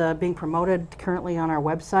got it being promoted currently on our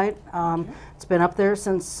website. It's been up there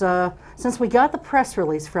since we got the press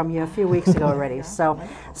release from you a few weeks ago already. So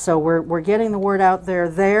we're getting the word out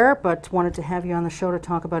there, but wanted to have you on the show to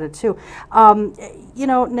talk about it too. You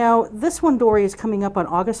know, now this one, Dory, is coming up on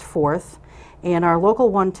August 4th, and our local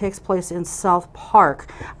one takes place in South Park.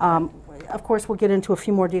 Of course, we'll get into a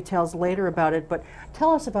few more details later about it, but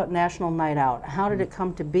tell us about National Night Out. How did it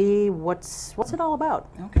come to be? What's it all about?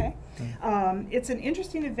 Okay. It's an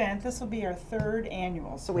interesting event. This will be our third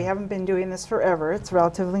annual, so we haven't been doing this forever. It's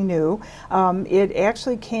relatively new. It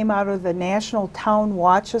actually came out of the National Town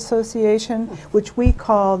Watch Association, which we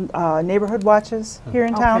call Neighborhood Watches here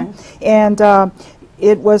in town. And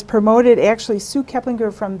it was promoted, actually, Sue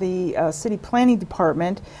Keplinger from the City Planning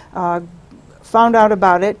Department found out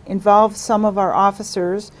about it, involved some of our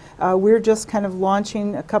officers. We're just kind of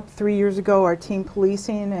launching 3 years ago our team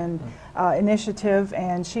policing and initiative,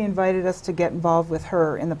 and she invited us to get involved with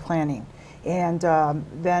her in the planning. And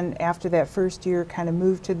then after that first year, kind of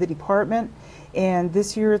moved to the department, and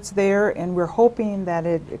this year it's there, and we're hoping that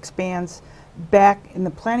it expands back in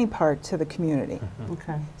the planning part to the community.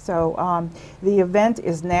 Okay. So the event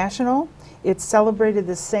is national. It's celebrated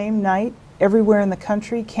the same night everywhere in the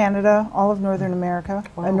country, Canada, all of Northern America,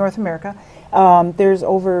 North America. There's there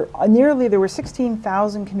were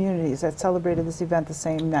 16,000 communities that celebrated this event the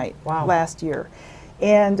same night last year.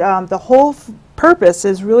 And the whole purpose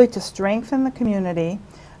is really to strengthen the community,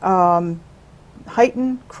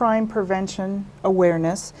 heighten crime prevention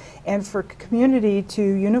awareness, and for community to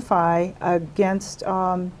unify against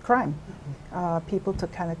crime. People to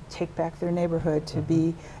kind of take back their neighborhood, to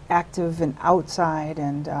be active and outside,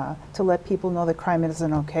 and to let people know that crime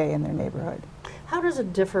isn't okay in their neighborhood. How does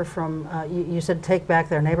it differ from, you said take back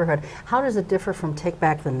their neighborhood, how does it differ from Take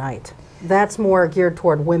Back the Night? That's more geared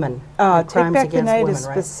toward women. Take Back the Night is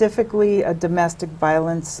specifically a domestic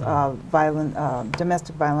violence,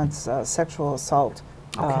 sexual assault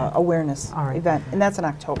awareness event, and that's in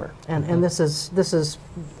October. And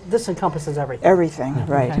this encompasses everything. Everything,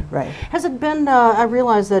 right, right. Has it been? I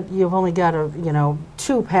realize that you've only got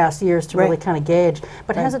 2 past years to really kind of gauge,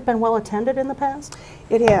 but has it been well attended in the past?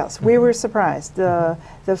 It has. We were surprised. The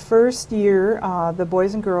first year, the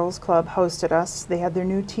Boys and Girls Club hosted us. They had their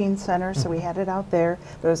new teen center, so we had it out there.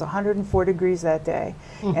 It was 104 degrees that day,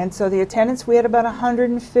 and so the attendance, we had about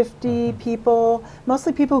 150 people,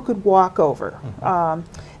 mostly people who could walk over.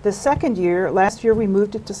 The second year, last year, we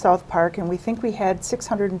moved it to South Park, and we think we had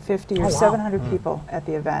 650 or 700 people at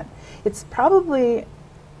the event. It's probably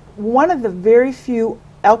one of the very few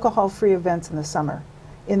alcohol-free events in the summer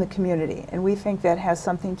in the community, and we think that has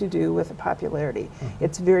something to do with the popularity.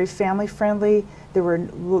 It's very family-friendly. There were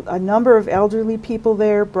a number of elderly people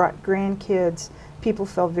there, brought grandkids. People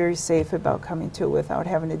felt very safe about coming to it without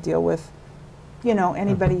having to deal with,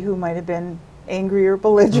 anybody who might have been angry or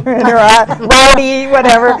belligerent or rowdy,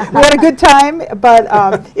 whatever. We had a good time, but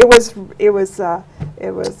it was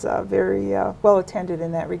very well attended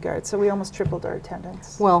in that regard. So we almost tripled our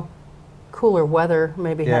attendance. Well, cooler weather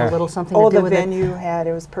maybe had a little something to do the with venue had,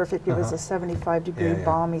 it was perfect. It was a 75-degree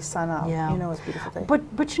balmy sun out. Yeah. You know, it was a beautiful day.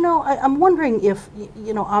 But you know, I'm wondering if,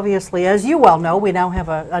 you know, obviously, as you well know, we now have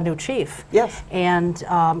a new chief. Yes. And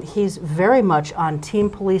he's very much on team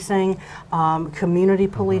policing, community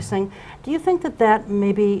policing. Do you think that that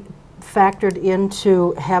maybe factored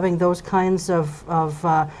into having those kinds of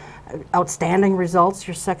outstanding results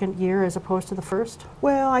your second year as opposed to the first?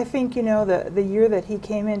 Well, I think, you know, the year that he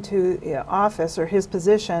came into office, or his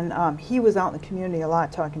position, he was out in the community a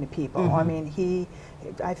lot talking to people. I mean, he,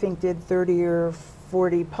 I think, did 30 or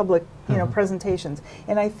 40 public, you know, presentations.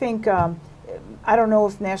 And I think, I don't know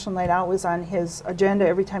if National Night Out was on his agenda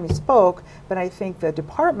every time he spoke, but I think the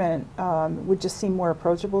department would just seem more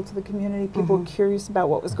approachable to the community. People were curious about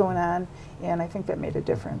what was going on, and I think that made a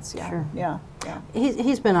difference. Yeah. Sure. Yeah. Yeah.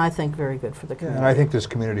 He's been, I think, very good for the community. And I think this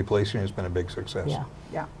community policing has been a big success. Yeah.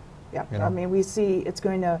 Yeah. Yeah. You know? I mean, we see it's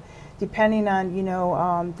going to, depending on, you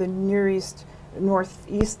know, the Near East,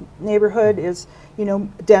 Northeast neighborhood is, you know,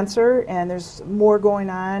 denser, and there's more going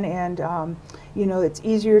on, and, you know, it's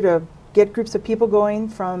easier to get groups of people going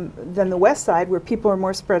than the west side, where people are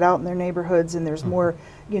more spread out in their neighborhoods, and there's more,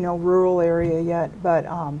 you know, rural area yet. But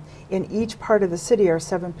in each part of the city, our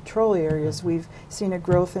 7 patrol areas, we've seen a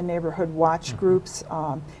growth in neighborhood watch groups,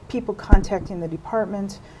 people contacting the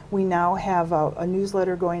department. We now have a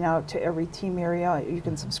newsletter going out to every team area. You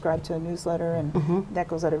can subscribe to a newsletter, and that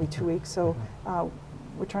goes out every 2 weeks. So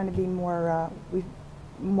we're trying to be more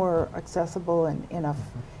accessible and in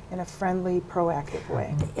a friendly, proactive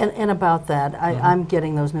way. And about that, I'm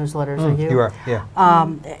getting those newsletters. Are you? You are, yeah.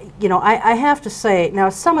 You know, I have to say, now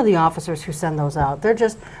some of the officers who send those out, they're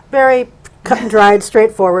just very cut and dried,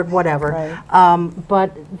 straightforward, whatever. Right.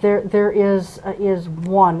 But there is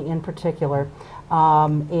one in particular,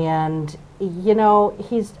 and you know,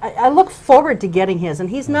 I look forward to getting his, and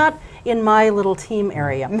he's not in my little team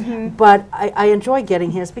area, but I enjoy getting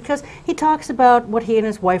his because he talks about what he and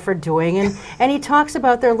his wife are doing, and he talks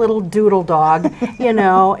about their little doodle dog, you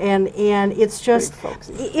know, and it's just,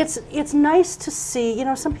 it's nice to see, you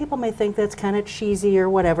know, some people may think that's kind of cheesy or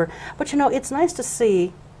whatever, but you know, it's nice to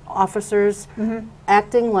see officers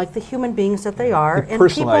acting like the human beings that they are, and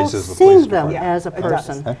people seeing them as a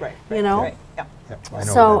person, you know? Right. Yeah. I know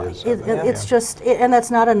So what that is. it's just, and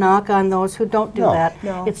that's not a knock on those who don't do that.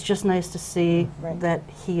 No. It's just nice to see that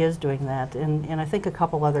he is doing that, and I think a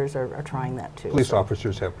couple others are trying that too. Police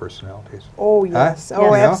officers have personalities. Oh, yes. Huh?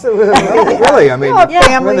 Oh, Yes. absolutely. Really? I mean,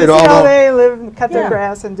 families, they you all know, know. they live and cut their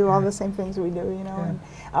grass and do all the same things we do, you know.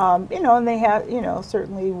 And, you know, and they have, you know,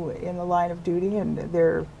 certainly in the line of duty, and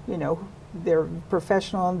they're, you know, they're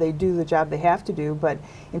professional and they do the job they have to do, but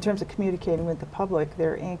in terms of communicating with the public,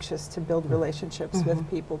 they're anxious to build relationships with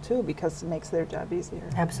people too, because it makes their job easier.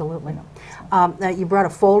 Absolutely. You know, now you brought a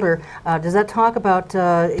folder. Does that talk about,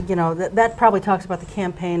 you know, that probably talks about the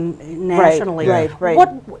campaign nationally. Right.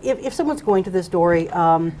 What, if someone's going to this Dory,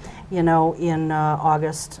 you know, in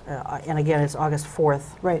August, and again, it's August 4th.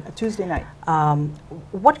 Right, a Tuesday night.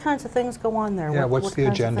 What kinds of things go on there? Yeah, what what's the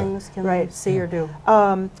kinds agenda? of things can they see or do?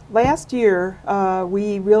 Last year,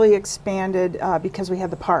 we really expanded because we had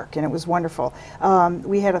the park, and it was wonderful.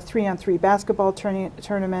 We had a 3-on-3 basketball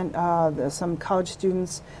tournament. Some college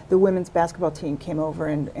students, the women's basketball team came over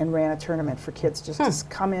and ran a tournament for kids just to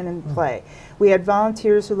come in and play. We had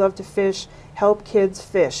volunteers who loved to fish, help kids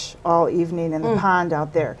fish all evening in the pond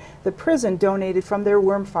out there. The prison donated from their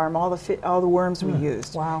worm farm all the worms we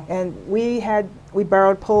used. Wow. And we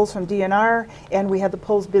borrowed poles from DNR, and we had the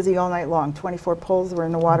poles busy all night long. 24 poles were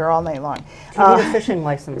in the water all night long. Do you need a fishing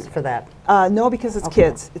license for that? No, because it's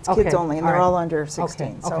kids. It's kids only, and they're all under 16,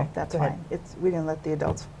 Okay. so Okay. that's Go ahead. fine. We didn't let the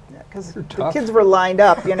adults, because the tough. kids were lined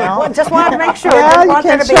up, you know. Well, just wanted to make sure. Yeah, Didn't you want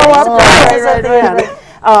there can't to be show up. any Right, surprises at the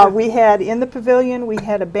end. We had in the pavilion, we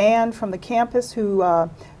had a band from the campus who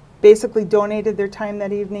basically donated their time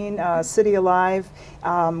that evening, City Alive.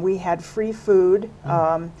 We had free food.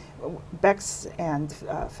 Beck's and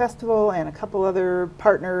Festival and a couple other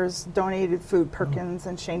partners donated food, Perkins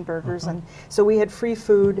and Shane Burgers, and so we had free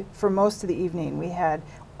food for most of the evening. We had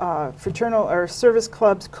fraternal or service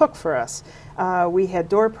clubs cook for us. We had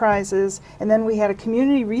door prizes, and then we had a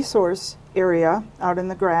community resource area out in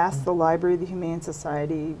the grass, the library, the Humane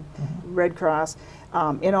Society, Red Cross,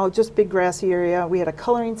 you know, just big grassy area. We had a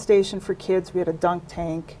coloring station for kids. We had a dunk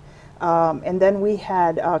tank. And then we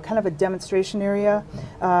had kind of a demonstration area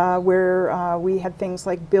where we had things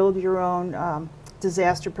like build your own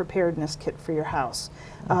disaster preparedness kit for your house.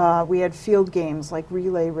 We had field games like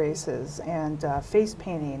relay races and face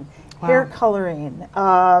painting, hair coloring.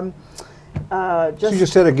 So you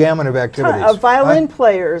just had a gamut of activities. Violin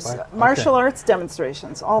players, Okay. martial arts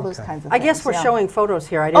demonstrations, all those kinds of I things. guess we're yeah. showing photos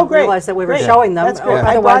here. I didn't great, realize that we were great. showing them. That's great. Yeah.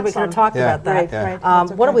 I Otherwise, brought we could have some. talked Yeah. about that. Right, Yeah. right.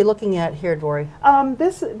 That's What are okay. we looking at here, Dory?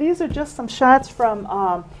 These are just some shots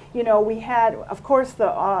from, you know, we had, of course, the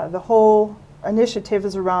whole initiative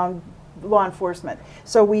is around law enforcement.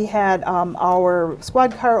 So we had our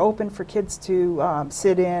squad car open for kids to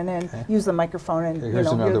sit in and use the microphone and, Okay, you here's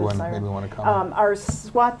know, hear another the one. siren. Maybe you want to comment. Our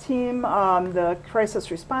SWAT team, the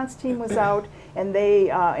crisis response team was out, and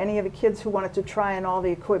they, any of the kids who wanted to try on all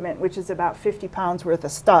the equipment, which is about 50 pounds worth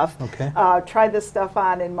of stuff, Okay. tried this stuff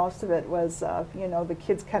on, and most of it was, you know, the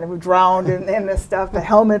kids kind of drowned in this stuff, the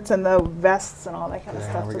helmets and the vests and all that kind of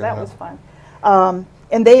Okay, stuff, we so got that was enough. fun.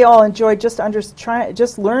 And they all enjoyed just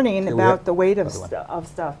learning Okay, we about have the weight of, another one. of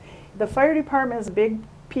stuff. The fire department is a big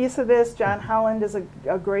piece of this. John Holland is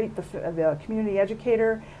a great, the community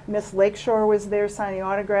educator. Miss Lakeshore was there signing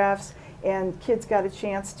autographs, and kids got a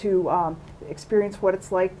chance to experience what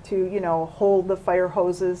it's like to, you know, hold the fire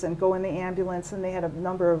hoses and go in the ambulance, and they had a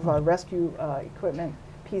number of rescue equipment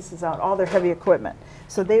pieces out, all their heavy equipment.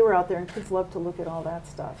 So they were out there, and kids love to look at all that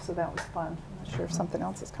stuff, so that was fun. I'm not sure if something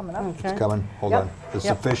else is coming up. Okay. It's coming. Hold Yep. on. This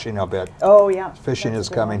Yep. is fishing, I'll bet. Oh, yeah. Fishing That's is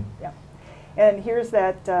a big one. coming. Yeah. And here's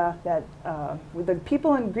that, the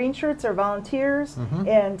people in green shirts are volunteers,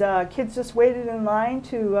 and kids just waited in line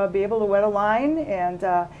to be able to wet a line, and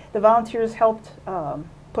the volunteers helped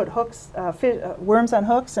put hooks, worms on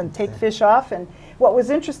hooks and take fish off. And what was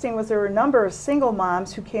interesting was there were a number of single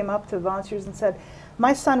moms who came up to the volunteers and said,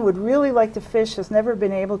 my son would really like to fish, has never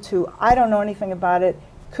been able to, I don't know anything about it,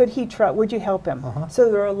 could he try, would you help him? So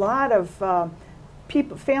there were a lot of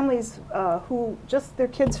people, families who just their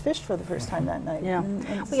kids fished for the first time that night. Yeah, And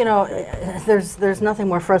well, you know, there's nothing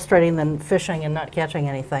more frustrating than fishing and not catching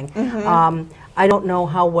anything. I don't know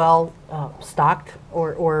how well stocked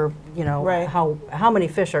or you know Right. how many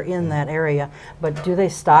fish are in that area, but do they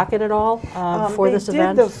stock it at all for this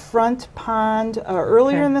event? They did the front pond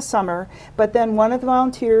earlier Okay. in the summer, but then one of the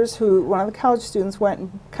volunteers, one of the college students, went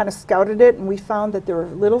and kind of scouted it, and we found that there were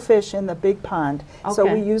little fish in the big pond. So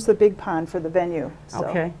Okay. we used the big pond for the venue. So,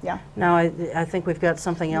 Okay. Yeah. Now I think we've got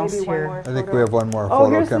something else Maybe one here. more I think photo. we have one more Oh, photo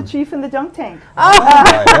here's the come. chief in the dunk tank.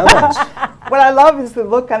 My heavens. What I love is the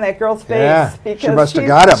look on that girl's face. Yeah, she because must have she-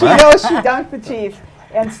 got him, She huh? knows she dunked the chief.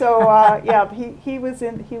 And so, yeah, he was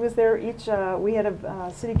there each, we had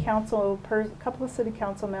a city council, couple of city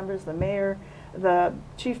council members, the mayor, the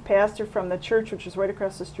chief pastor from the church, which is right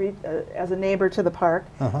across the street as a neighbor to the park,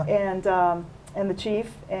 and the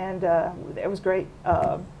chief, and it was great.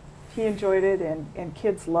 He enjoyed it, and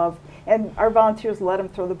kids loved, and our volunteers let him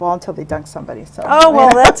throw the ball until they dunked somebody. So. Oh well,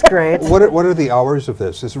 that's great. What are the hours of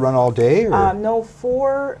this? Does it run all day? Or? No,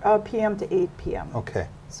 4 p.m. to 8 p.m. Okay.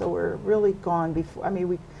 So we're really gone before. I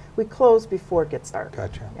mean, we close before it gets dark.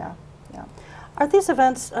 Gotcha. Yeah, yeah. Are these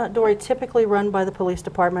events, Dory, typically run by the police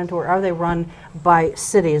department, or are they run by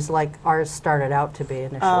cities like ours started out to be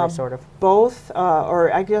initially, sort of? Both,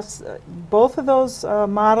 or I guess both of those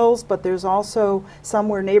models, but there's also some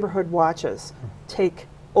where neighborhood watches take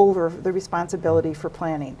over the responsibility for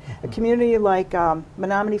planning. A community like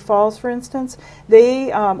Menominee Falls, for instance,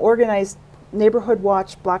 they organize neighborhood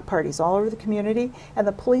watch block parties all over the community, and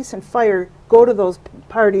the police and fire go to those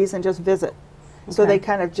parties and just visit. So they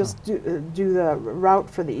kind of just do the route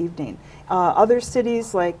for the evening. Other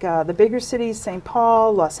cities, like the bigger cities, St.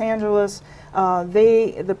 Paul, Los Angeles,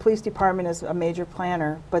 the police department is a major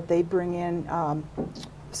planner, but they bring in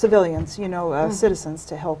civilians, you know, citizens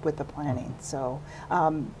to help with the planning. So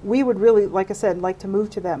we would really, like I said, like to move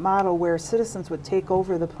to that model where citizens would take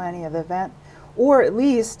over the planning of the event, or at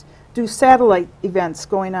least do satellite events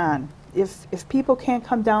going on. If people can't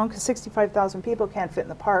come down, because 65,000 people can't fit in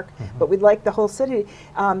the park, but we'd like the whole city,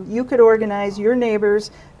 you could organize your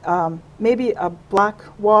neighbors, maybe a block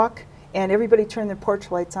walk, and everybody turn their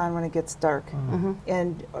porch lights on when it gets dark.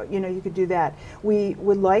 And you know, you could do that. We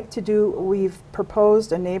would like to do, we've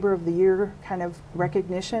proposed a Neighbor of the Year kind of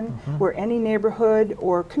recognition, where any neighborhood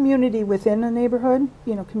or community within a neighborhood,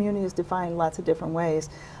 you know, community is defined lots of different ways,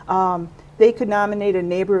 they could nominate a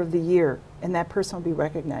Neighbor of the Year, and that person will be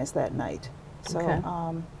recognized that night. So,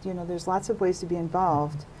 you know, there's lots of ways to be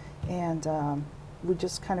involved, and we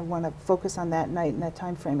just kind of want to focus on that night and that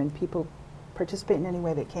time frame, and people participate in any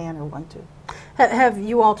way they can or want to. Have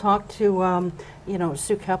you all talked to, you know,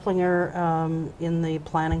 Sue Keplinger in the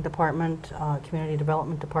planning department, community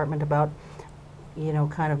development department about, you know,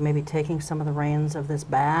 kind of maybe taking some of the reins of this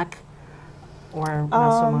back, or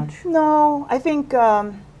not so much? No, I think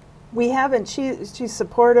we haven't. She's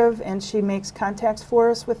supportive, and she makes contacts for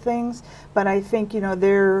us with things, but I think, you know,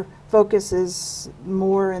 their focus is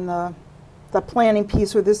more in the the planning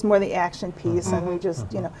piece, or this is more the action piece, and we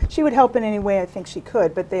just, you know, she would help in any way I think she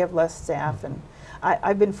could, but they have less staff, and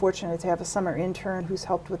I've been fortunate to have a summer intern who's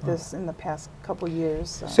helped with this in the past couple years.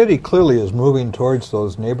 So. City clearly is moving towards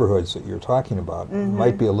those neighborhoods that you're talking about. It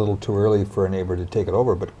might be a little too early for a neighbor to take it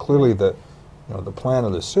over, but clearly the plan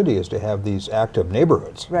of the city is to have these active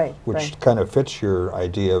neighborhoods, which kind of fits your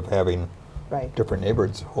idea of having different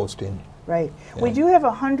neighborhoods hosting. Right. Yeah. We do have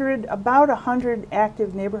about 100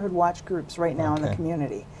 active neighborhood watch groups right now in the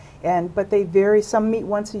community, but they vary. Some meet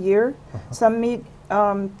once a year, some meet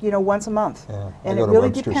once a month. Yeah. And I it go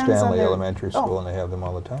really to Webster depends Stanley on Elementary School, and they have them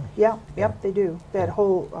all the time. Yeah, they do. That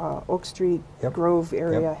whole Oak Street Grove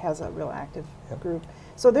area has a real active group.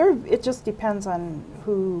 So it just depends on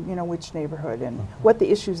who, which neighborhood and what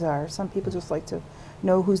the issues are. Some people just like to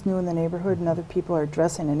know who's new in the neighborhood, and other people are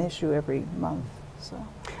addressing an issue every month. So.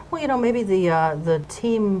 Well, maybe the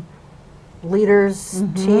team leaders,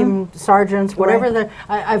 team sergeants, whatever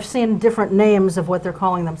I've seen different names of what they're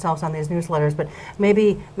calling themselves on these newsletters, but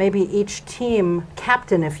maybe each team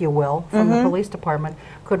captain, if you will, from the police department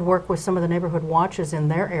could work with some of the neighborhood watches in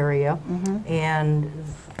their area and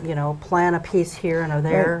plan a piece here and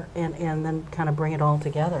there and then kind of bring it all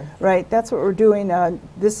together. Right, that's what we're doing.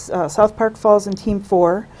 This South Park falls in Team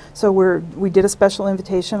 4, so we did a special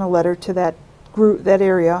invitation, a letter to that group, that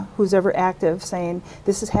area, who's ever active, saying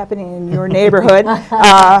this is happening in your neighborhood.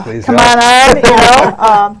 Come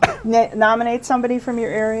on, nominate somebody from your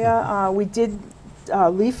area. We did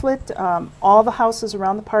leaflet all the houses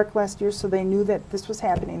around the park last year, so they knew that this was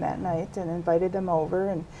happening that night, and invited them over.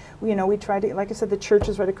 And we tried to, like I said, the church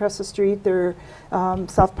is right across the street. Their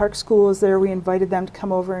South Park School is there. We invited them to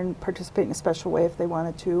come over and participate in a special way if they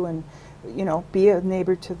wanted to, and be a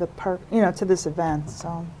neighbor to the park, to this event.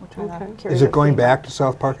 So we're trying to carry. Is it going back to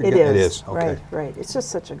South Park again? It is. It is. Okay. Right. It's just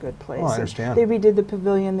such a good place. Oh, I understand. They redid the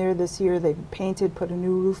pavilion there this year. They painted, put a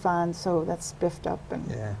new roof on, so that's spiffed up, and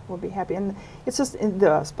we'll be happy. And it's just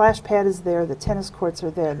the splash pad is there. The tennis courts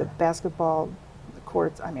are there. The basketball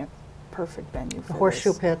courts. I mean, perfect venue for the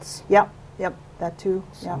horseshoe this. Pits. Yep. That too.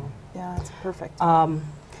 So. Yeah, it's perfect.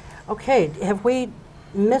 Okay, have we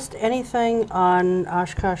missed anything on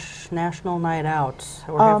Oshkosh National Night Out,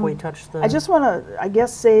 or have we touched the... I just want to,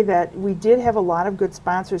 say that we did have a lot of good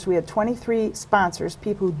sponsors. We had 23 sponsors,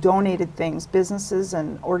 people who donated things, businesses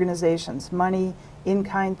and organizations, money,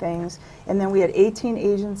 in-kind things, and then we had 18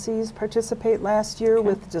 agencies participate last year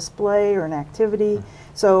with a display or an activity.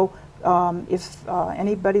 So if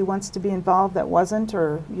anybody wants to be involved that wasn't,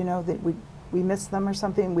 or that we missed them or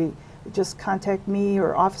something, we just contact me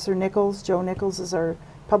or Officer Nichols. Joe Nichols is our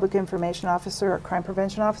public information officer, our crime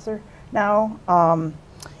prevention officer now,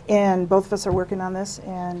 and both of us are working on this,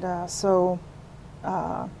 and so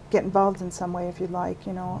get involved in some way if you'd like,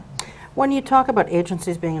 When you talk about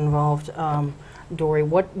agencies being involved, Dory,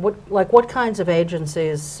 what kinds of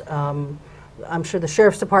agencies? I'm sure the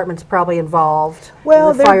Sheriff's Department's probably involved.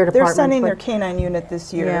 Well, the Fire Department, they're sending their canine unit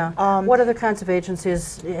this year. Yeah. What other kinds of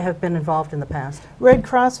agencies have been involved in the past? Red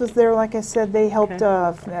Cross was there, like I said. They helped.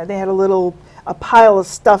 They had a pile of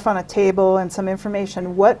stuff on a table and some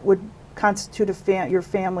information. What would constitute your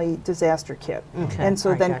family disaster kit? And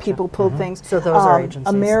so then people pulled things. So those are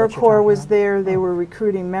agencies. AmeriCorps was there. They were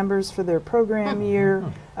recruiting members for their program year.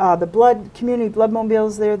 The community blood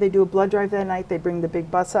mobiles there. They do a blood drive that night. They bring the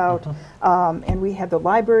big bus out. And we had the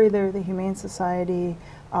library there, the Humane Society,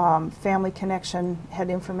 Family Connection had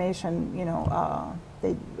information,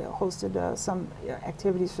 they hosted some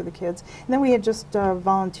activities for the kids. And then we had just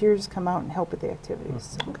volunteers come out and help with the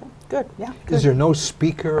activities. Okay, good. Yeah. Is there no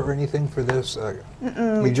speaker or anything for this?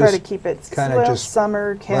 We try to keep it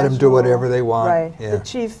summer, casual. Let them do whatever they want. Right. Yeah. The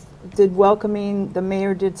chief did welcoming. The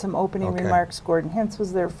mayor did some opening remarks. Gordon Hentz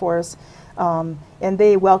was there for us. And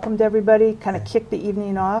they welcomed everybody, kind of kicked the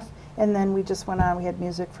evening off. And then we just went on. We had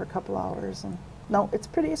music for a couple hours. And no, it's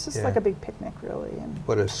just like a big picnic, really. And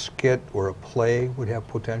but a skit or a play would have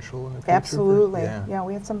potential in the future? Absolutely. Yeah,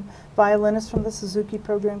 we had some violinists from the Suzuki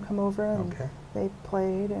program come over, and they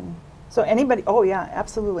played. And so anybody,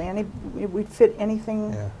 absolutely. We'd fit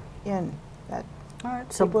anything in that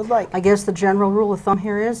people would like. I guess the general rule of thumb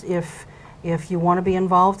here is if you want to be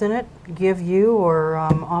involved in it, give you or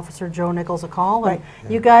Officer Joe Nichols a call, and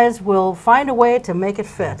you guys will find a way to make it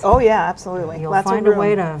fit. Oh yeah, absolutely. You'll find a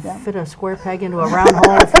way to fit a square peg into a round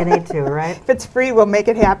hole if you need to, right? If it's free, we'll make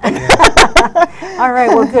it happen. All right,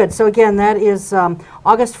 well, good. So again, that is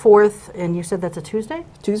August 4th, and you said that's a Tuesday?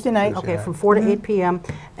 Tuesday night. Okay, from 4 to 8 p.m.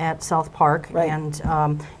 at South Park. And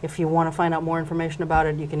if you want to find out more information about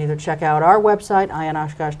it, you can either check out our website,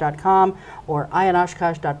 ionoshkosh.com, or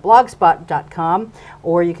ionoshkosh.blogspot.com. nightouts.com,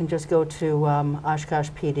 or you can just go to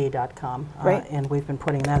OshkoshPD.com. Right. And we've been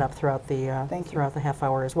putting that up throughout the throughout the half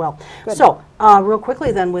hour as well. Good. So, real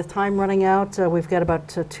quickly then, with time running out, we've got about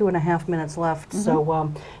 2.5 minutes left.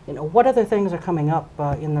 So, you know, what other things are coming up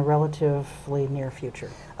in the relatively near future?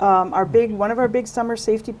 One of our big summer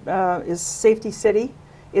safety is Safety City.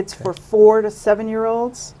 It's for 4 to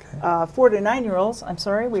 7-year-olds, 4 to 9-year-olds. I'm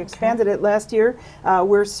sorry, we expanded it last year.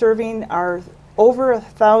 We're serving our over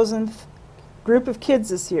 1,000th group of kids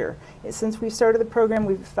this year. Since we started the program,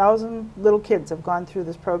 1,000 little kids have gone through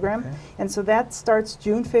this program, and so that starts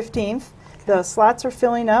June 15th. The slots are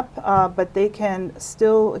filling up, but they can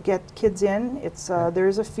still get kids in. It's there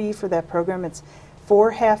is a fee for that program. It's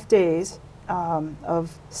 4 half days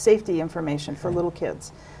of safety information for little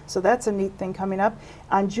kids. So that's a neat thing coming up.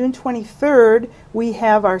 On June 23rd, we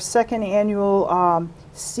have our second annual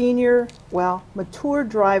mature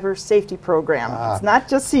driver safety program. It's not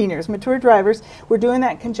just seniors, mature drivers. We're doing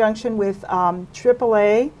that in conjunction with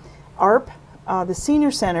AAA, ARP, the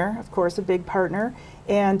Senior Center, of course, a big partner,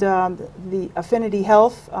 and the Affinity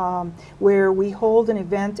Health, where we hold an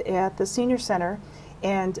event at the Senior Center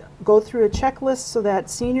and go through a checklist so that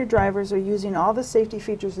senior drivers are using all the safety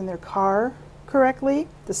features in their car correctly.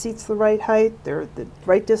 The seat's the right height, they're the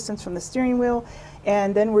right distance from the steering wheel,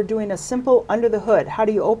 and then we're doing a simple under the hood. How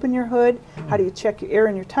do you open your hood? How do you check your air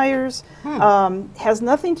in your tires? Has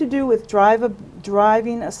nothing to do with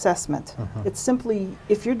driving assessment. It's simply,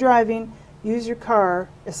 if you're driving, use your car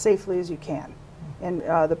as safely as you can. And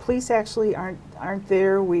the police actually aren't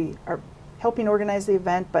there. We are helping organize the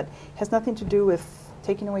event, but has nothing to do with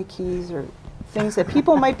taking away keys or things that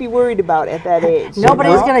people might be worried about at that age.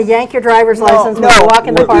 Nobody's going to yank your driver's license when you walk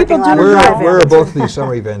in the parking lot. Where are both of these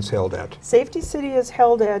summer events held at? Safety City is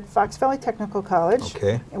held at Fox Valley Technical College.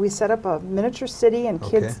 Okay. And we set up a miniature city, and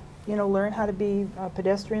kids, you know, learn how to be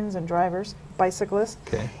pedestrians and drivers, bicyclists.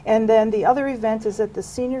 Okay. And then the other event is at the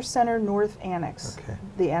Senior Center North Annex,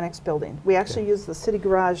 the Annex building. We actually use the city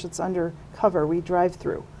garage that's undercover. We drive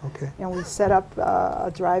through. Okay. And we set up a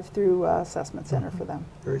drive-through assessment center for them.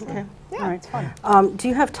 Very good. Yeah, it's fun. Do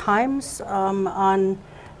you have times on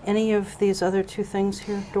any of these other two things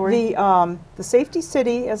here, Dory? The Safety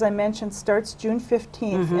City, as I mentioned, starts June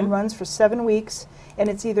 15th and runs for 7 weeks. And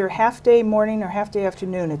it's either half-day morning or half-day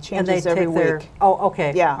afternoon. It changes every week. Oh,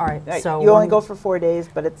 okay. Yeah. All right. So you only go for 4 days,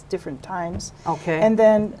 but it's different times. Okay. And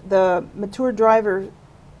then the mature driver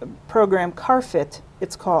program, CarFit,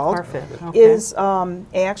 it's called, CarFit, is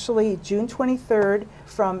actually June 23rd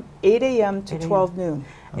from 8 a.m. to 12 noon.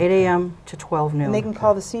 8 a.m. to 12 noon. And they can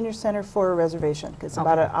call the Senior Center for a reservation, because it's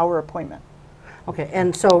about an hour appointment. Okay.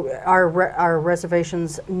 And so are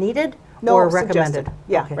reservations needed? No, or recommended? Suggested.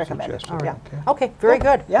 Yeah, recommended. All right. Yeah. Okay, very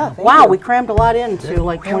good. Yeah, wow, we crammed a lot into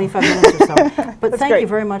like 25 minutes or so. But thank you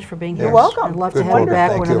very much for being here. You're welcome. I'd love to have you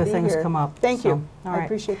back when other things come up. Thank you. All right. I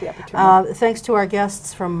appreciate the opportunity. Thanks to our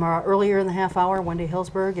guests from earlier in the half hour, Wendy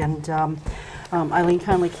Hielsberg and Eileen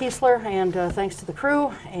Connelly-Keesler, and thanks to the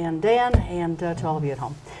crew and Dan and to all of you at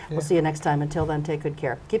home. We'll see you next time. Until then, take good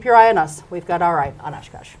care. Keep your eye on us. We've got our eye on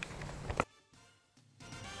Oshkosh.